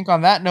I think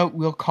on that note,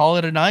 we'll call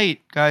it a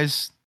night,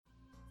 guys.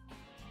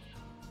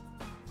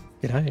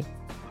 Good night.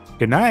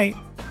 Good night.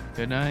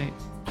 Good night.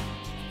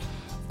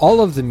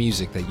 All of the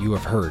music that you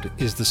have heard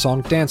is the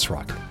song Dance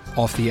Rocket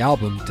off the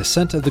album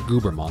Descent of the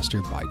Goober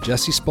Monster by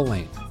Jesse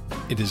Spillane.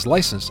 It is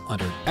licensed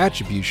under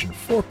Attribution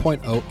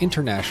 4.0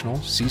 International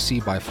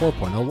CC by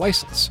 4.0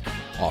 license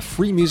off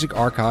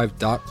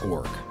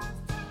freemusicarchive.org.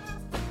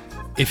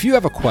 If you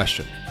have a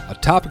question, a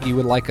topic you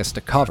would like us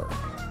to cover,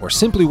 or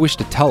simply wish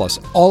to tell us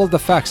all of the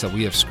facts that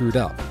we have screwed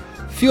up,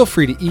 feel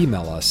free to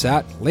email us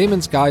at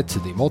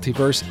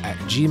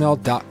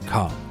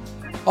laymansguidetothemultiverse@gmail.com.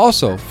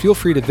 Also, feel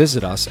free to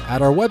visit us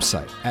at our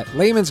website at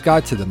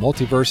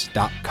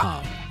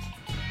laymansguidetothemultiverse.com.